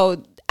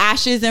 So,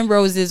 ashes and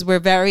roses,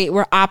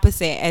 we're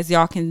opposite, as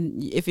y'all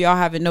can, if y'all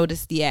haven't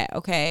noticed yet.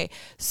 Okay,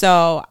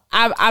 so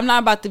I'm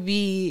not about to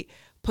be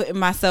putting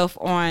myself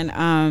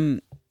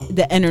on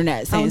the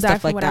internet saying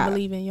stuff like that. I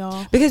believe in,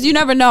 y'all, because you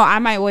never know, I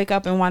might wake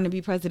up and want to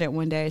be president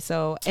one day.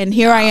 So, and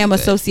here I am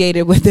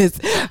associated with this.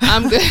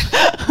 I'm good.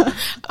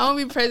 I want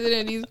to be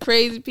president of these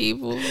crazy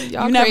people.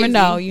 Y'all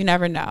You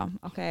never know.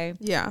 Okay.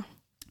 Yeah.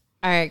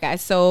 All right,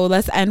 guys. So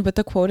let's end with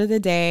the quote of the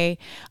day.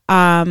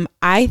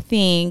 I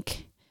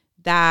think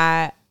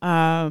that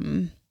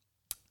the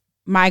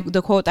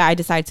quote that I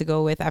decided to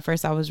go with, at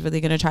first I was really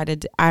gonna try to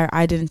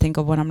I didn't think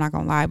of one, I'm not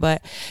gonna lie,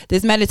 but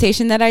this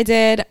meditation that I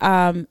did,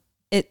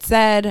 it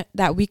said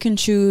that we can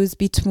choose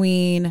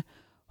between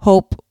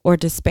hope or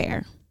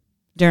despair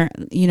during,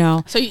 you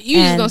know. So you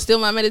just gonna steal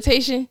my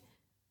meditation?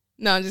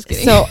 No, I'm just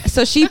kidding.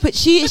 So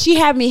she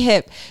had me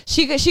hip.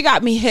 She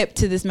got me hip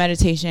to this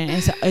meditation.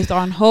 It's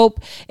on hope.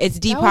 It's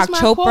Deepak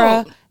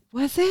Chopra. Quote.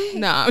 Was it?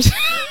 No.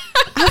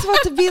 I was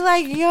about to be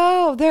like,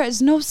 yo, there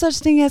is no such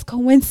thing as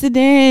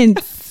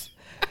coincidence.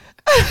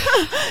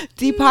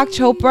 Deepak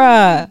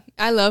Chopra.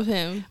 I love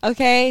him.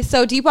 Okay,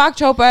 so Deepak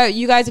Chopra,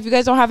 you guys, if you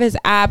guys don't have his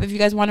app, if you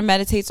guys want to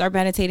meditate, start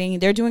meditating.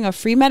 They're doing a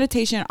free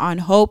meditation on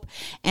hope.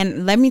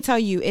 And let me tell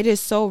you, it is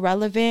so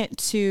relevant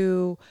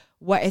to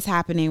what is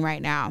happening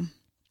right now.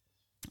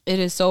 It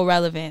is so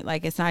relevant.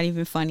 Like, it's not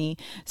even funny.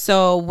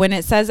 So when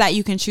it says that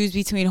you can choose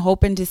between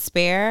hope and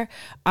despair,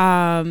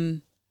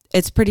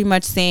 it's pretty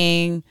much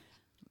saying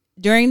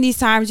during these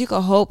times, you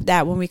could hope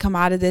that when we come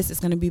out of this, it's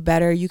going to be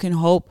better. You can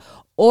hope,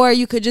 or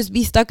you could just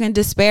be stuck in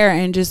despair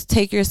and just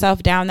take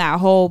yourself down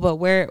that hole.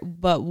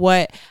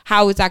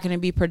 How is that going to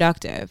be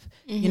productive?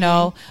 You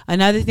know,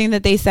 another thing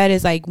that they said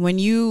is, like, when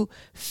you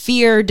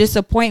fear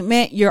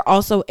disappointment, you're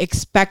also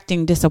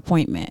expecting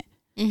disappointment.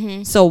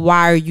 So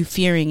why are you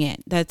fearing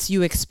it? That's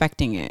you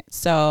expecting it.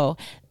 So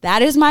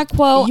that is my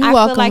quote. I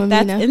feel like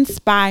that's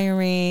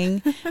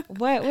inspiring.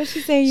 What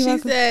she say? She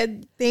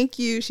said, thank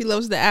you. She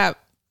loves the app.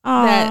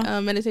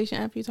 That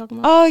meditation app you talking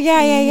about? Oh,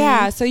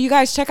 yeah. So you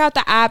guys check out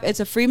the app. It's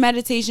a free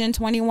meditation,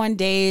 21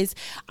 days.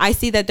 I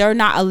see that they're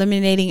not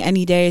eliminating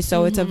any days,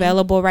 so it's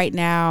available right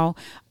now.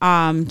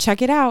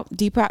 Check it out.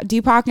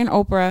 Deepak and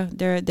Oprah,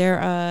 they're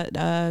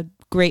a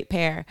great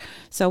pair.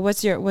 So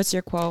what's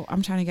your quote?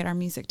 I'm trying to get our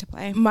music to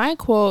play. My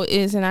quote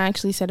is, and I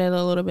actually said it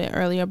a little bit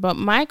earlier, but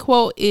my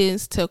quote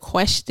is to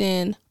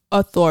question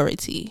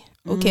authority.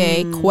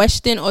 Okay,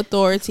 question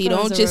authority.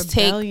 Don't just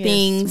take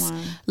things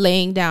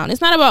laying down. It's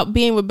not about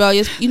being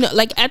rebellious. You know,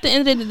 like, at the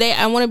end of the day,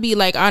 I want to be,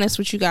 like, honest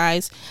with you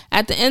guys.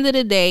 At the end of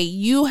the day,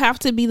 you have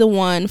to be the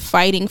one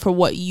fighting for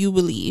what you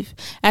believe.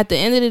 At the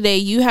end of the day,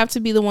 you have to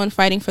be the one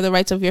fighting for the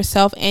rights of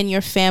yourself and your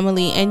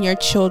family and your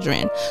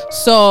children.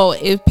 So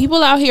if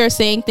people out here are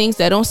saying things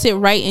that don't sit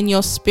right in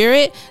your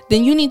spirit,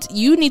 then you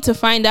need to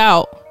find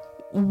out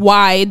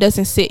why it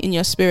doesn't sit in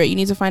your spirit. You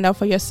need to find out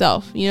for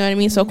yourself. You know what I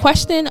mean? So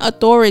question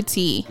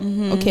authority.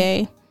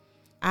 Okay,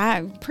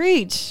 I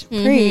preach.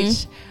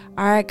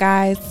 All right,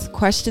 guys,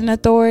 question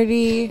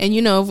authority. And,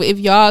 you know, if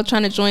y'all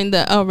trying to join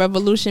the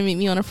revolution, meet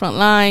me on the front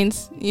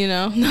lines. You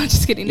know, no,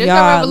 just kidding. There's no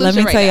revolution.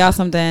 Let me tell y'all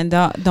something.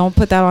 Don't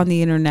put that on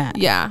the internet.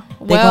 Yeah,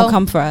 they're gonna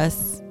come for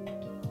us.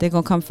 They're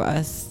gonna come for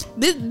us.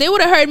 They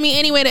would have heard me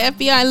anyway. The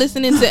FBI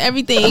listening to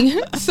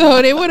everything,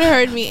 so they would have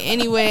heard me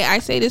anyway. I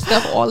say this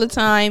stuff all the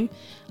time.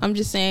 I'm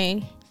just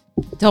saying.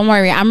 Don't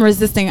worry. I'm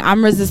resisting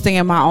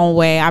in my own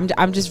way.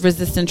 I'm just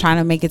resisting, trying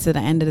to make it to the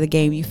end of the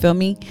game. You feel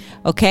me?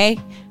 Okay.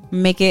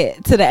 make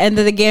it to the end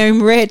of the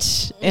game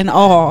rich and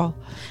all.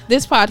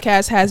 This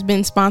podcast has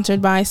been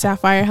sponsored by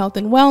Sapphire Health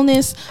and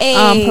Wellness,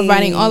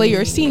 providing all of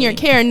your senior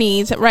care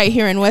needs right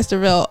here in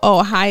Westerville,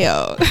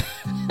 Ohio.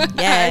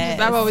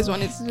 Yes. I've always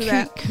wanted to do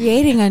that.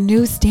 Creating a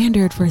new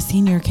standard for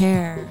senior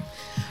care.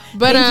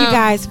 But thank you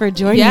guys for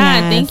joining us.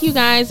 Yeah, thank you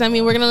guys. I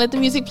mean, we're going to let the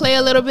music play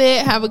a little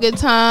bit, have a good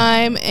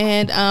time,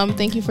 and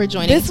thank you for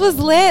joining. This was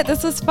lit.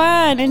 This was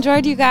fun.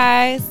 Enjoyed you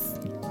guys.